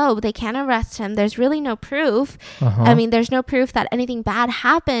let him go. They can't arrest him. There's really no proof. I mean, there's no proof that anything bad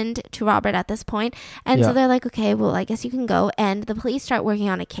happened to Robert at this point. And so they're like, okay, well, I guess you can go. And the police start working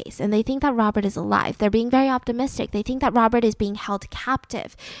on a case. And they think that Robert is alive. They're being very optimistic. They think that Robert is being held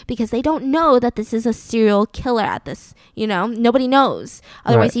captive because they don't know that this is a serial killer at this, you know. Nobody knows.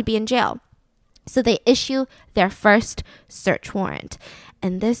 Otherwise, he'd be in jail. So they issue their first search warrant.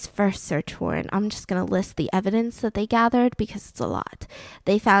 And this first search warrant, I'm just going to list the evidence that they gathered because it's a lot.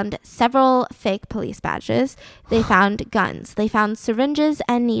 They found several fake police badges. They found guns. They found syringes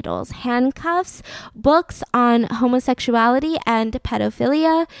and needles, handcuffs, books on homosexuality and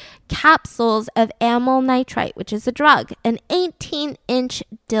pedophilia, capsules of amyl nitrite, which is a drug, an 18-inch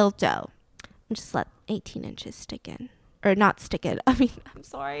dildo. Just let 18 inches stick in. Or not stick in. I mean, I'm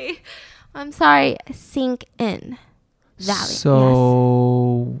sorry. Sink in. Valium.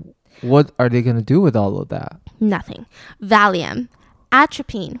 So, what are they going to do with all of that? Nothing. Valium,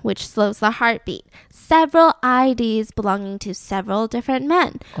 atropine, which slows the heartbeat, several IDs belonging to several different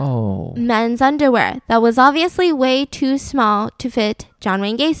men. Oh. Men's underwear that was obviously way too small to fit John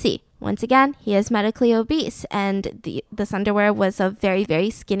Wayne Gacy. Once again, he is medically obese, and this underwear was of very,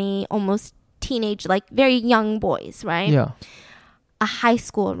 very skinny, almost teenage, like very young boys, right? Yeah. A high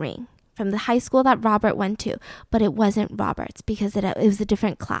school ring from the high school that Robert went to, but it wasn't Robert's because it was a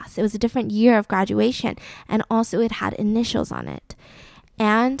different class. It was a different year of graduation, and also it had initials on it.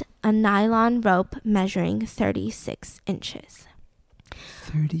 And a nylon rope measuring 36 inches.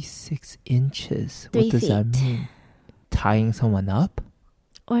 36 inches? 3 What does that feet. mean? Tying someone up?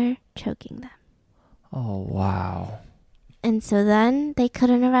 Or choking them. Oh, wow. And so then they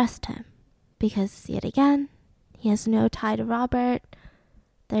couldn't arrest him because, yet again, he has no tie to Robert.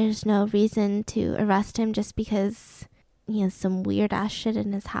 There's no reason to arrest him just because he has some weird ass shit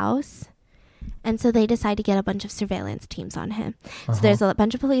in his house. And so they decide to get a bunch of surveillance teams on him. So there's a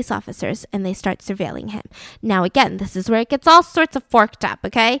bunch of police officers, and they start surveilling him. Now, again, this is where it gets all sorts of forked up,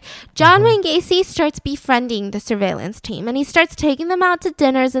 okay? John Wayne Gacy starts befriending the surveillance team, and he starts taking them out to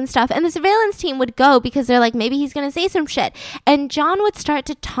dinners and stuff. And the surveillance team would go because they're like, maybe he's going to say some shit. And John would start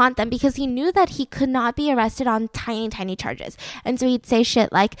to taunt them because he knew that he could not be arrested on tiny, tiny charges. And so he'd say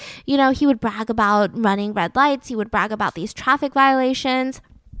shit like, you know, he would brag about running red lights. He would brag about these traffic violations.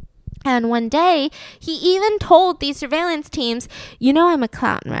 And one day, he even told these surveillance teams, you know I'm a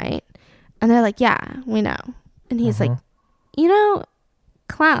clown, right? And they're like, yeah, we know. And he's like, you know,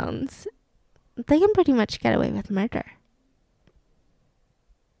 clowns, they can pretty much get away with murder.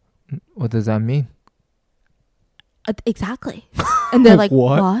 What does that mean? Exactly. And they're like,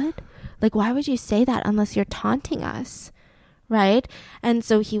 What? Like, why would you say that unless you're taunting us? Right? And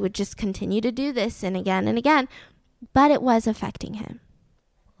so he would just continue to do this and again. But it was affecting him.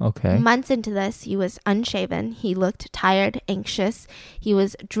 Okay. Months into this, he was unshaven. He looked tired, anxious. He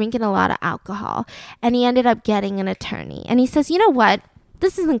was drinking a lot of alcohol. And he ended up getting an attorney. And he says, you know what?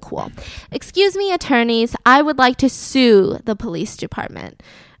 This isn't cool. Excuse me, attorneys. I would like to sue the police department.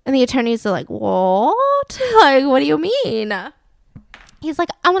 And the attorneys are like, what? Like, what do you mean? He's like,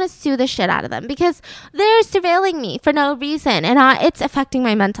 I want to sue the shit out of them because they're surveilling me for no reason. And it's affecting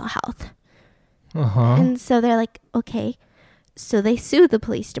my mental health. And so they're like, okay. So they sue the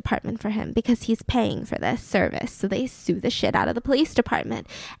police department for him because he's paying for this service. So they sue the shit out of the police department.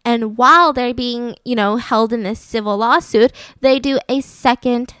 And while they're being, you know, held in this civil lawsuit, they do a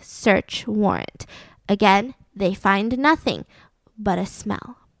second search warrant. Again, they find nothing but a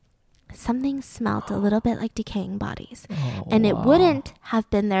smell. Something smelled a little bit like decaying bodies. And it wouldn't have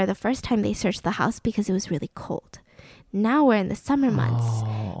been there the first time they searched the house because it was really cold. Now we're in the summer months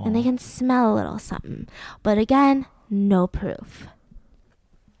and they can smell a little something. But again, no proof.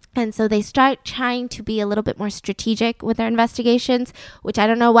 And so they start trying to be a little bit more strategic with their investigations, which I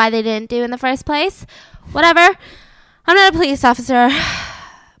don't know why they didn't do in the first place. Whatever. I'm not a police officer,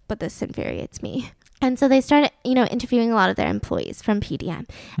 but this infuriates me. And so they started, interviewing a lot of their employees from PDM.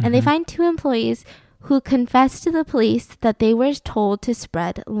 And they find 2 employees who confessed to the police that they were told to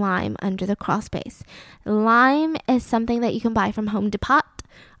spread lime under the crawl space. Lime is something that you can buy from Home Depot.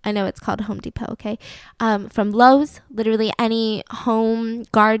 I know it's called Home Depot, okay? From Lowe's, literally any home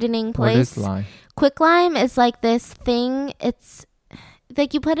gardening place. What is lime? Quicklime is like this thing. It's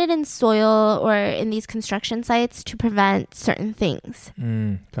like you put it in soil or in these construction sites to prevent certain things.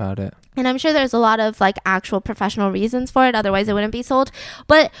 Got it. And I'm sure there's a lot of like actual professional reasons for it. Otherwise, it wouldn't be sold.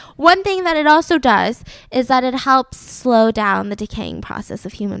 But one thing that it also does is that it helps slow down the decaying process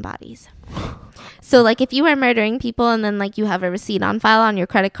of human bodies. So like if you were murdering people and then like you have a receipt on file on your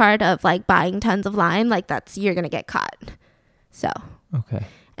credit card of like buying tons of lime, like you're going to get caught. So. Okay.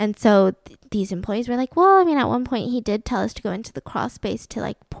 And so these employees were like, well, I mean, at one point he did tell us to go into the crawl space to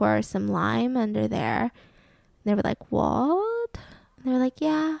like pour some lime under there. And they were like, what? And they were like,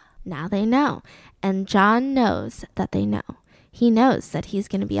 yeah. Now they know. And John knows that they know. He knows that he's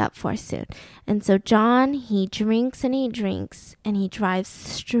going to be up for soon. And so John, he drinks and he drinks and he drives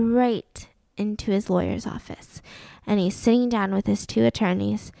straight into his lawyer's office. And he's sitting down with his 2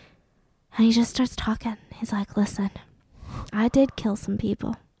 attorneys and he just starts talking. He's like, listen, I did kill some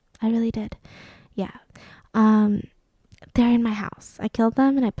people. I really did. Yeah. They're in my house. I killed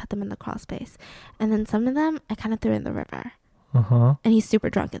them and I put them in the crawl space. And then some of them I kind of threw in the river. Uh-huh. And he's super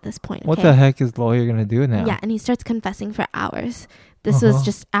drunk at this point. What the heck is the lawyer going to do now? Yeah, and he starts confessing for hours. This was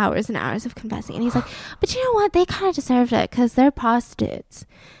just hours and hours of confessing. And he's like, but you know what? They kind of deserved it because they're prostitutes.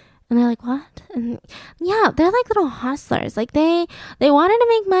 And they're like, what? And yeah, they're like little hustlers. Like they wanted to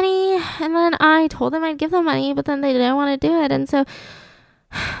make money and then I told them I'd give them money, but then they didn't want to do it. And so,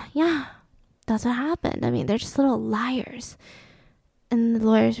 yeah, that's what happened. I mean, they're just little liars. And the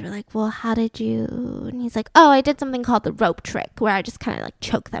lawyers were like, well, how did you? And he's like, oh, I did something called the rope trick where I just kind of like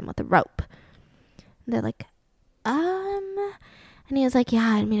choke them with a rope. And they're like, And he was like, yeah,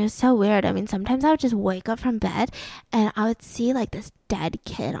 I mean, it was so weird. I mean, sometimes I would just wake up from bed and I would see like this dead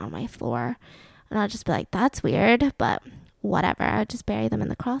kid on my floor. And I'd just be like, that's weird, but whatever. I'd just bury them in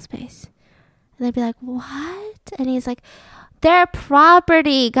the crawl space. And they'd be like, what? And he's like, they're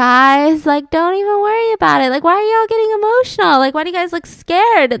property, guys. Like, don't even worry about it. Like, why are y'all getting emotional? Like, why do you guys look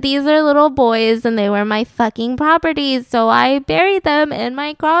scared? These are little boys and they were my fucking properties. So I buried them in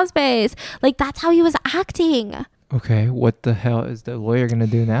my crawl space. Like, that's how he was acting. Okay, what the hell is the lawyer going to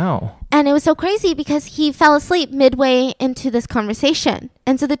do now? And it was so crazy because he fell asleep midway into this conversation.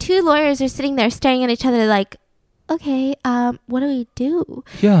 And so the 2 lawyers are sitting there staring at each other like, okay, what do we do?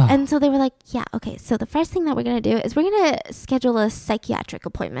 Yeah. And so they were like, yeah, okay. So the first thing that we're going to do is we're going to schedule a psychiatric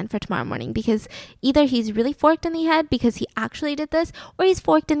appointment for tomorrow morning because either he's really forked in the head because he actually did this or he's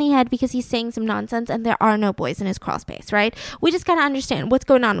forked in the head because he's saying some nonsense and there are no boys in his crawl space, right? We just got to understand what's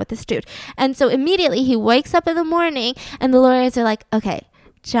going on with this dude. And so immediately he wakes up in the morning and the lawyers are like, okay,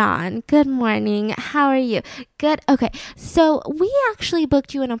 John, good morning. How are you? Good. Okay. So we actually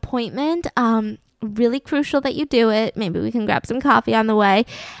booked you an appointment. Really crucial that you do it. Maybe we can grab some coffee on the way.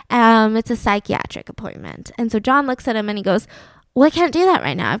 It's a psychiatric appointment. And so John looks at him and he goes, well, I can't do that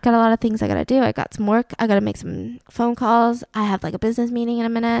right now. I've got a lot of things I got to do. I got some work. I got to make some phone calls. I have like a business meeting in a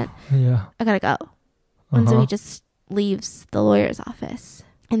minute. Yeah. I got to go. And so he just leaves the lawyer's office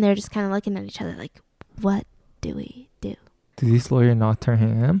and they're just kind of looking at each other like, what do we do? Did this lawyer not turn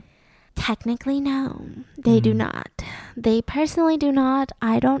him in? Technically, no, they do not. They personally do not.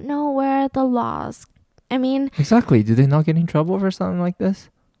 I don't know where the laws, I mean. Exactly. Do they not get in trouble for something like this?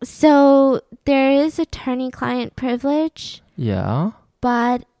 So there is attorney-client privilege. Yeah.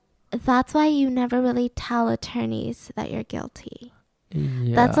 But that's why you never really tell attorneys that you're guilty.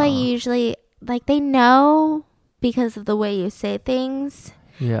 Yeah. That's why you usually, like, they know because of the way you say things.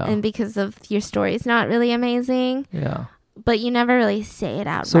 Yeah. And because of your story's not really amazing. Yeah. But you never really say it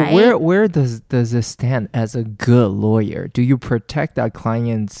out, so right? where does this stand as a good lawyer? Do you protect that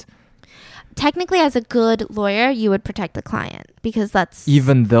client's... Technically, as a good lawyer, you would protect the client because that's...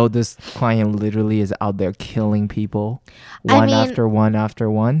 Even though this client literally is out there killing people after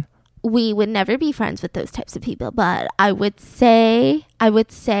one? We would never be friends with those types of people. But I would say, I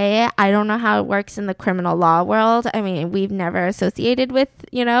don't know how it works in the criminal law world. I mean, we've never associated with,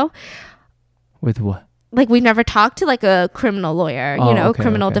 With what? Like, we've never talked to, like, a criminal lawyer,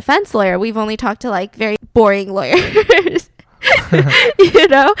 criminal defense lawyer. We've only talked to, like, very boring lawyers,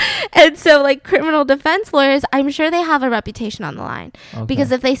 And so, like, criminal defense lawyers, I'm sure they have a reputation on the line.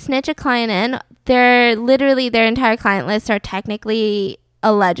 Because if they snitch a client in, their entire client lists are technically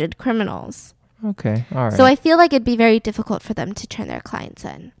alleged criminals. Okay, all right. So I feel like it'd be very difficult for them to turn their clients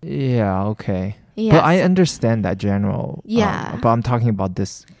in. Yeah, okay. Yes. But I understand that general. Yeah. But I'm talking about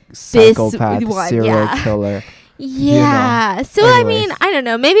this psychopath one, serial yeah. killer. Yeah. You know. So, I Anyways. mean, I don't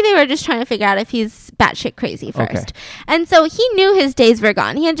know. Maybe they were just trying to figure out if he's batshit crazy first. Okay. And so he knew his days were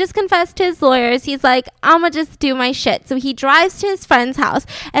gone. He had just confessed to his lawyers. He's like, I'm going to just do my shit. So he drives to his friend's house,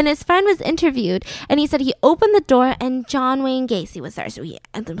 and his friend was interviewed, and he said he opened the door, and John Wayne Gacy was there. So he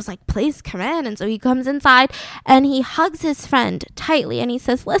was like, please come in. And so he comes inside, and he hugs his friend tightly, and he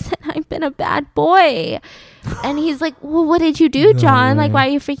says, listen, I've been a bad boy. And he's like, well, what did you do, John? Like, why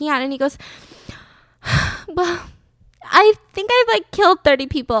are you freaking out? And he goes, well, I think I've like killed 30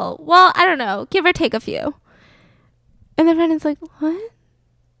 people. Well, I don't know, give or take a few. And the friend is like, what?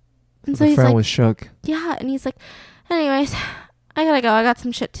 And so the he's friend like, was shook. yeah. And he's like, anyways, I gotta go. I got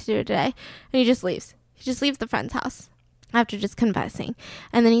some shit to do today. And he just leaves. He just leaves the friend's house after just confessing.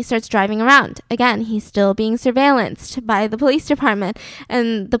 And then he starts driving around. Again, he's still being surveillanced by the police department.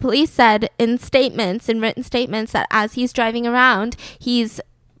 And the police said in written statements, that as he's driving around, he's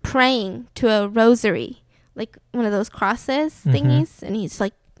praying to a rosary, like one of those crosses thingies, and he's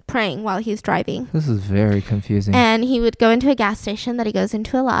like praying while he's driving. This is very confusing. And he would go into a gas station that he goes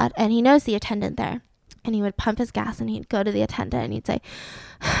into a lot, and he knows the attendant there, and he would pump his gas, and he'd go to the attendant and he'd say,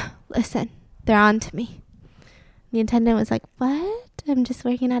 listen, they're on to me. The attendant was like, what? I'm just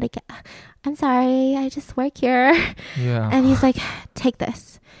working at I'm sorry, I just work here. Yeah. And he's like, take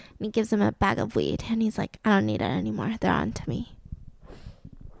this. And he gives him a bag of weed, and he's like, I don't need it anymore, they're on to me.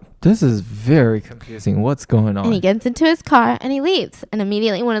 This is very confusing. What's going on? And he gets into his car and he leaves. And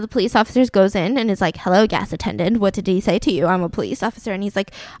immediately one of the police officers goes in and is like, hello, gas attendant. What did he say to you? I'm a police officer. And he's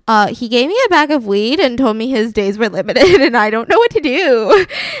like, he gave me a bag of weed and told me his days were limited and I don't know what to do.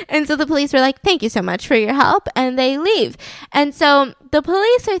 And so the police were like, thank you so much for your help. And they leave. And so the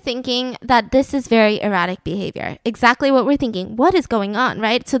police are thinking that this is very erratic behavior. Exactly what we're thinking. What is going on,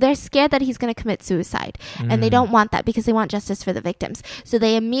 right? So they're scared that he's going to commit suicide. And they don't want that because they want justice for the victims. So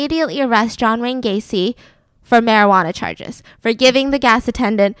they immediately arrest John Wayne Gacy for marijuana charges, for giving the gas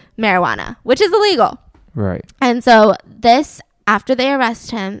attendant marijuana, which is illegal. Right. And so after they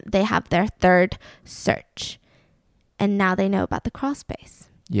arrest him, they have their third search. And now they know about the crawl space.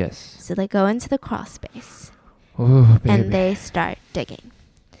 Yes. So they go into the crawl space. Oh, baby. And they start digging.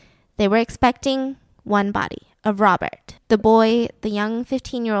 They were expecting one body of Robert, the boy, the young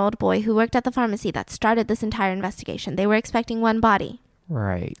 15-year-old boy who worked at the pharmacy that started this entire investigation. They were expecting one body.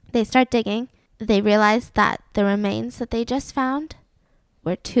 Right. They start digging. They realize that the remains that they just found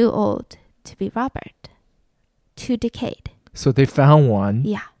were too old to be Robert, too decayed. So they found one.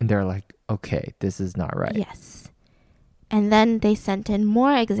 Yeah. And they're like, okay, this is not right. Yes. And then they sent in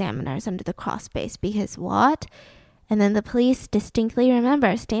more examiners under the crawl space because what? And then the police distinctly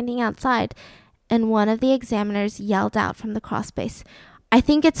remember standing outside and one of the examiners yelled out from the crawl space, I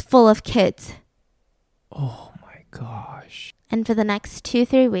think it's full of kids. Oh my gosh. And for the next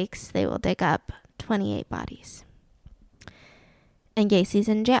 2-3 weeks, they will dig up 28 bodies. And Gacy's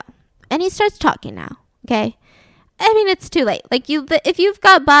in jail. And he starts talking now, okay? I mean, it's too late. Like, if you've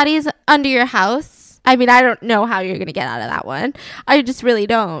got bodies under your house, I mean, I don't know how you're going to get out of that one. I just really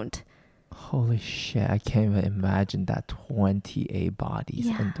don't. Holy shit. I can't even imagine that 28 bodies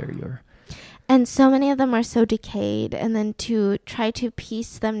under your... And so many of them are so decayed. And then to try to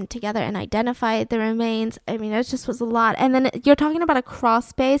piece them together and identify the remains, I mean, it just was a lot. And then you're talking about a crawl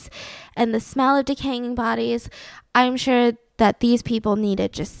space and the smell of decaying bodies. I'm sure that these people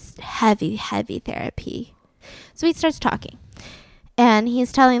needed just heavy, heavy therapy. So he starts talking. And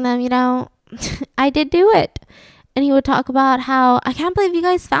he's telling them, you know, I did do it. And he would talk about how, I can't believe you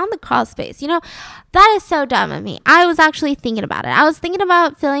guys found the crawl space. You know, that is so dumb of me. I was actually thinking about it. I was thinking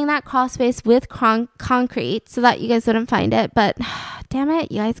about filling that crawl space with concrete so that you guys wouldn't find it. But damn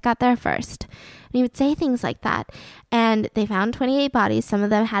it, you guys got there first. And he would say things like that. And they found 28 bodies. Some of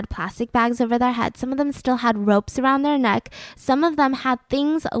them had plastic bags over their heads. Some of them still had ropes around their neck. Some of them had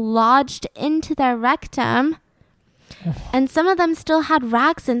things lodged into their rectum. And some of them still had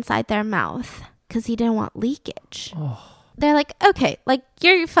rags inside their mouth. Because he didn't want leakage. They're like, okay, like,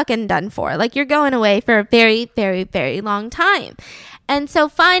 you're fucking done for. Like, you're going away for a very, very, very long time. And so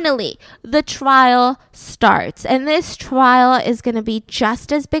finally, the trial starts. And this trial is going to be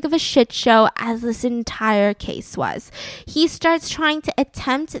just as big of a shit show as this entire case was. He starts trying to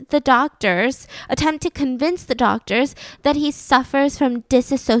attempt to convince the doctors that he suffers from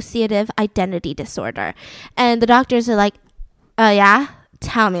dissociative identity disorder. And the doctors are like, oh, yeah?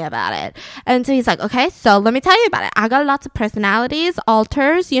 Tell me about it. And so he's like, okay, so let me tell you about it. I got lots of personalities,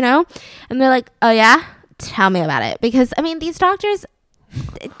 alters, you know. And they're like, oh, yeah? Tell me about it. Because, I mean, these doctors,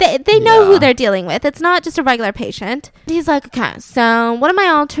 They know who Yeah. they're dealing with. It's not just a regular patient. He's like, okay, so one of my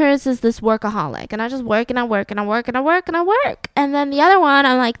alters is this workaholic, and I just work and I work and I work and I work and I work. And then the other one,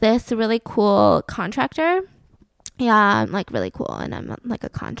 I'm like this really cool contractor. Yeah, I'm like really cool, and I'm like a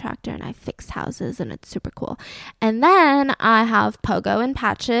contractor, and I fix houses, and it's super cool. And then I have Pogo and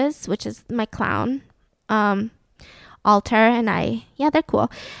Patches, which is my clown alter, and they're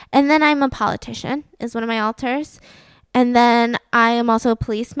cool. And then I'm a politician, is one of my alters. And then I am also a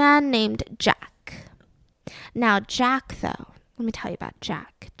policeman named Jack. Now, Jack, though, let me tell you about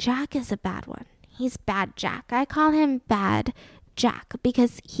Jack. Jack is a bad one. He's Bad Jack. I call him Bad Jack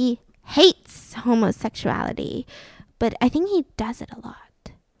because he hates homosexuality, but I think he does it a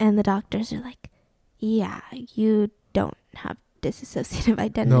lot. And the doctors are like, yeah, you don't have dissociative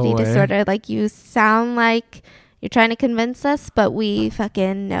identity disorder. Like, you sound like you're trying to convince us, but we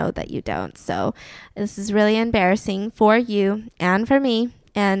fucking know that you don't. So this is really embarrassing for you and for me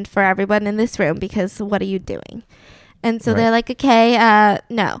and for everyone in this room, because what are you doing? And so they're like, okay,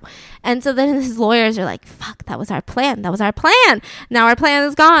 no. And so then his lawyers are like, fuck, that was our plan. That was our plan. Now our plan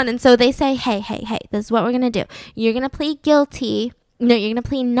is gone. And so they say, hey, this is what we're going to do. You're going to plead guilty. No, you're going to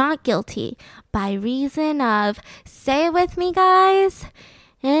plead not guilty by reason of, say it with me, guys,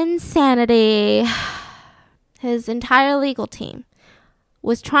 insanity. His entire legal team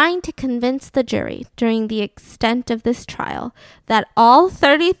was trying to convince the jury during the extent of this trial that all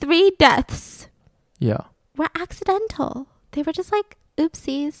 33 deaths were accidental. They were just like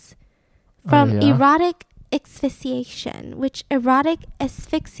oopsies from erotic asphyxiation, which erotic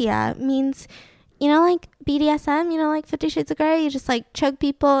asphyxia means, you know, like BDSM, you know, like 50 Shades of Grey, you just like choke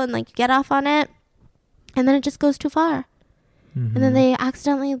people and like you get off on it and then it just goes too far. And then they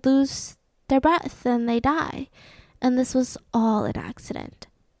accidentally lose their breath and they die. And this was all an accident.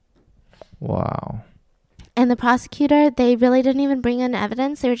 Wow. And the prosecutor, they really didn't even bring in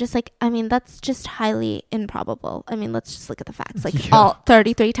evidence. They were just like, I mean, that's just highly improbable. I mean, let's just look at the facts. Like, all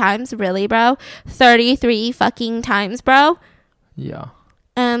 33 times? Really, bro? 33 fucking times, bro? Yeah.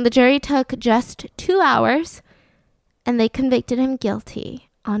 And the jury took just 2 hours and they convicted him guilty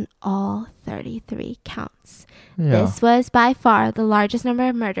on all 33 counts. Yeah. This was by far the largest number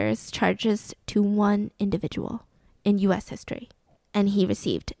of murders charges to one individual in U.S. history. And he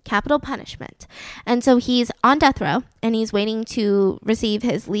received capital punishment. And so he's on death row and he's waiting to receive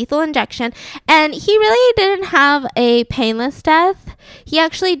his lethal injection. And he really didn't have a painless death. He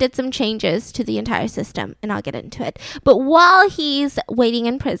actually did some changes to the entire system, and I'll get into it. But while he's waiting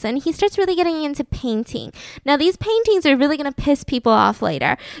in prison, he starts really getting into painting. Now, these paintings are really going to piss people off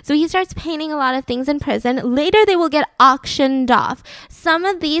later. So he starts painting a lot of things in prison. Later, they will get auctioned off. Some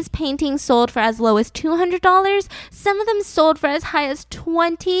of these paintings sold for as low as $200. Some of them sold for as high as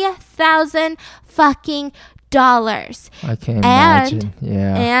 $20,000 fucking dollars. I can't imagine.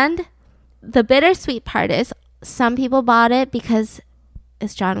 Yeah. And the bittersweet part is some people bought it because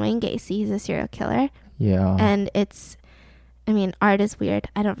it's John Wayne Gacy. He's a serial killer. Yeah. And it's, I mean, art is weird.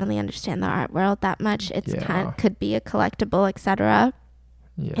 I don't really understand the art world that much. It's kind of, could be a collectible, etc.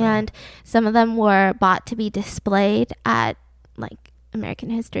 Yeah. And some of them were bought to be displayed at like American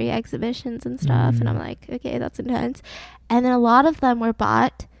history exhibitions and stuff. And I'm like, okay, that's intense. And then a lot of them were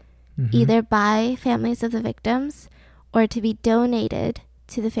bought either by families of the victims or to be donated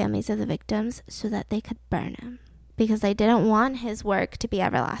to the families of the victims so that they could burn him, because they didn't want his work to be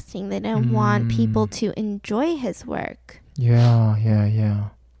everlasting. They didn't want people to enjoy his work. Yeah.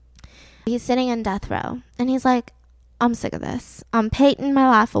 He's sitting in death row and he's like, I'm sick of this. I'm painting my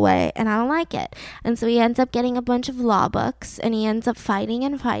life away and I don't like it. And so he ends up getting a bunch of law books and he ends up fighting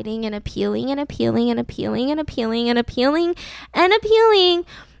and fighting and appealing and appealing and appealing and appealing and appealing and appealing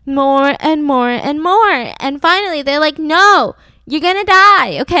more and more and more. And finally they're like, no, you're going to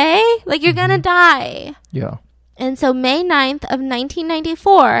die, okay? Like, you're going to die. Yeah. And so May 9th of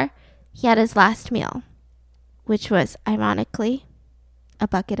 1994, he had his last meal, which was, ironically, a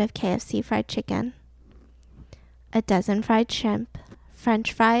bucket of KFC fried chicken, a dozen fried shrimp,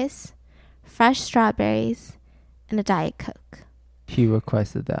 French fries, fresh strawberries, and a Diet Coke. He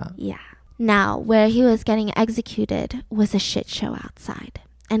requested that. Yeah. Now, where he was getting executed was a shit show outside.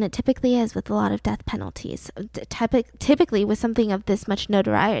 And it typically is with a lot of death penalties. Typically with something of this much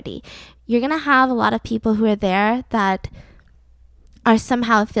notoriety, you're going to have a lot of people who are there that are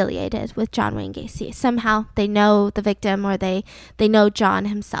somehow affiliated with John Wayne Gacy. Somehow they know the victim or they know John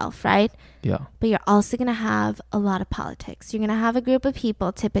himself, right? Yeah. But you're also going to have a lot of politics. You're going to have a group of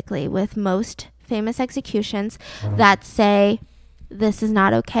people, typically with most famous executions, that say, this is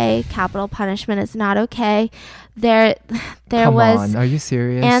not okay. Capital punishment is not okay. There Come was on, are you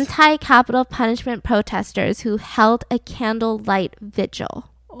serious? anti-capital punishment protesters who held a candlelight vigil.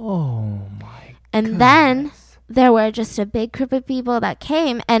 Oh my And then there were just a big group of people that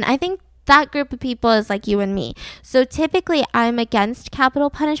came, and I think that group of people is like you and me. So typically I'm against capital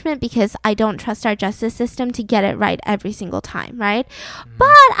punishment because I don't trust our justice system to get it right every single time, right? But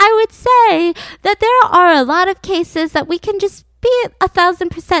I would say that there are a lot of cases that we can just be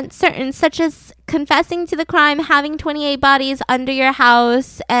 1,000% certain, such as confessing to the crime, having 28 bodies under your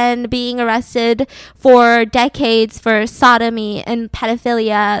house, and being arrested for decades for sodomy and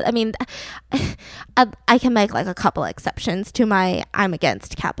pedophilia. I mean, I can make like a couple exceptions to my I'm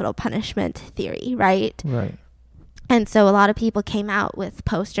against capital punishment theory, right? Right. And so a lot of people came out with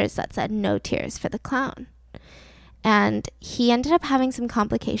posters that said "No tears for the clown." And he ended up having some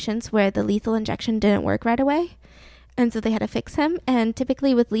complications where the lethal injection didn't work right away. And so they had to fix him. And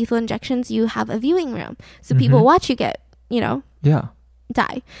typically with lethal injections, you have a viewing room. So people watch you get, Yeah.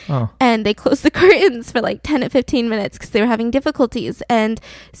 die. Oh. And they closed the curtains for like 10 to 15 minutes because they were having difficulties. And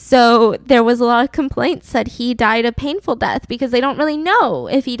so there was a lot of complaints that he died a painful death because they don't really know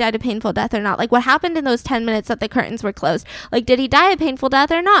if he died a painful death or not. Like, what happened in those 10 minutes that the curtains were closed? Like, did he die a painful death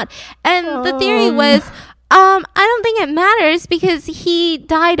or not? And the theory was, I don't think it matters because he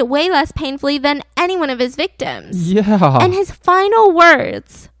died way less painfully than any one of his victims. Yeah. And his final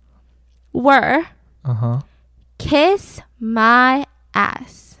words were, "Kiss my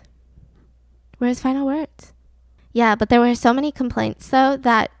ass." Were his final words. Yeah, but there were so many complaints, though,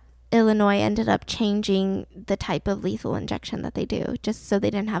 that Illinois ended up changing the type of lethal injection that they do, just so they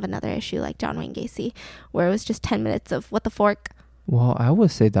didn't have another issue like John Wayne Gacy, where it was just 10 minutes of what the fork. Well, I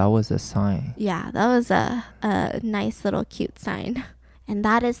would say that was a sign. Yeah, that was a nice little cute sign. And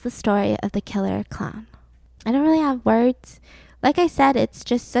that is the story of the killer clown. I don't really have words. Like I said, it's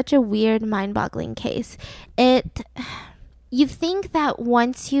just such a weird, mind-boggling case. You think that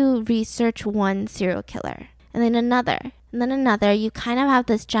once you research one serial killer, and then another, you kind of have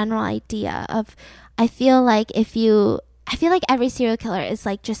this general idea of, I feel like every serial killer is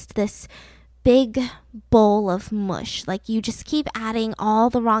like just this big bowl of mush. Like, you just keep adding all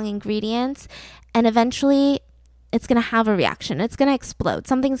the wrong ingredients, and eventually it's going to have a reaction. It's going to explode.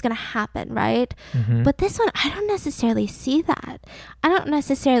 Something's going to happen, right? But this one, I don't necessarily see that. I don't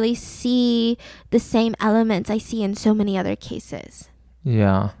necessarily see the same elements I see in so many other cases.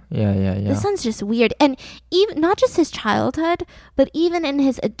 Yeah. This one's just weird. And even not just his childhood, but even in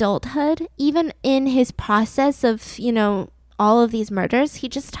his adulthood, even in his process of, all of these murders, he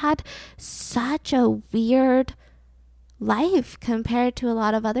just had such a weird life compared to a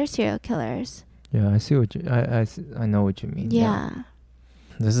lot of other serial killers. Yeah, I see what I know what you mean. Yeah.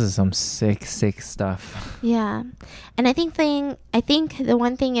 This is some sick stuff. Yeah. And I think the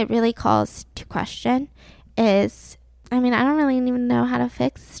one thing it really calls to question is, I don't really even know how to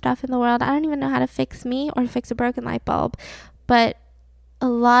fix stuff in the world. I don't even know how to fix me or fix a broken light bulb. But a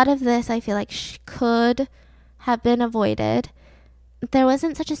lot of this, I feel like, could have been avoided. There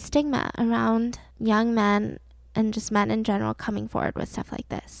wasn't such a stigma around young men and just men in general coming forward with stuff like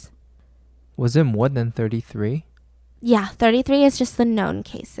this. Was it more than 33? Yeah, 33 is just the known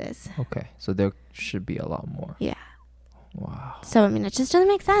cases. Okay, so there should be a lot more. Yeah. Wow. So, it just doesn't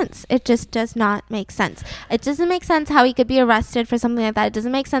make sense. It just does not make sense. It doesn't make sense how he could be arrested for something like that. It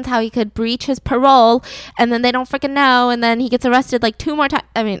doesn't make sense how he could breach his parole and then they don't freaking know and then he gets arrested like 2 more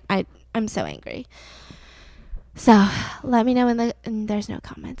times. I'm so angry. So, let me know and there's no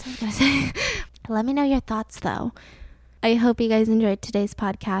comments, I was going to say. Let me know your thoughts, though. I hope you guys enjoyed today's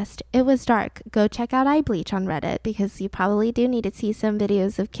podcast. It was dark. Go check out iBleach on Reddit because you probably do need to see some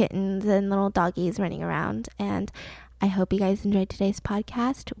videos of kittens and little doggies running around. And I hope you guys enjoyed today's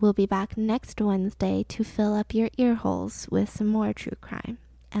podcast. We'll be back next Wednesday to fill up your ear holes with some more true crime.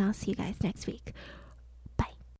 And I'll see you guys next week.